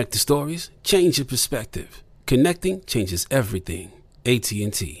 Connect the stories, change your perspective. Connecting changes everything.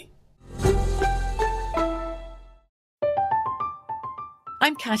 AT&T.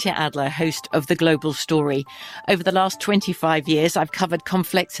 I'm Katya Adler, host of The Global Story. Over the last 25 years, I've covered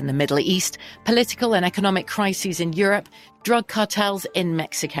conflicts in the Middle East, political and economic crises in Europe, drug cartels in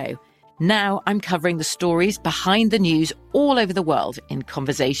Mexico. Now I'm covering the stories behind the news all over the world in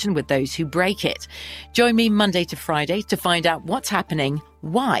conversation with those who break it. Join me Monday to Friday to find out what's happening,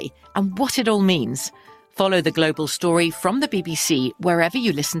 why, and what it all means. Follow The Global Story from the BBC wherever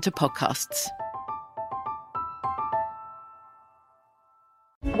you listen to podcasts.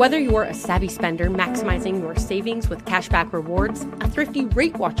 Whether you're a savvy spender maximizing your savings with cashback rewards, a thrifty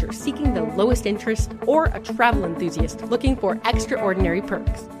rate watcher seeking the lowest interest, or a travel enthusiast looking for extraordinary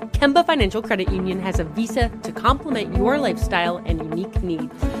perks, Kemba Financial Credit Union has a visa to complement your lifestyle and unique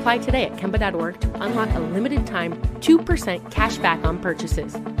needs. Apply today at Kemba.org to unlock a limited-time 2% cash back on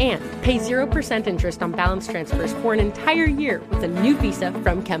purchases and pay 0% interest on balance transfers for an entire year with a new visa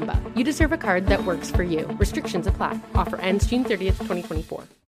from Kemba. You deserve a card that works for you. Restrictions apply. Offer ends June 30th, 2024.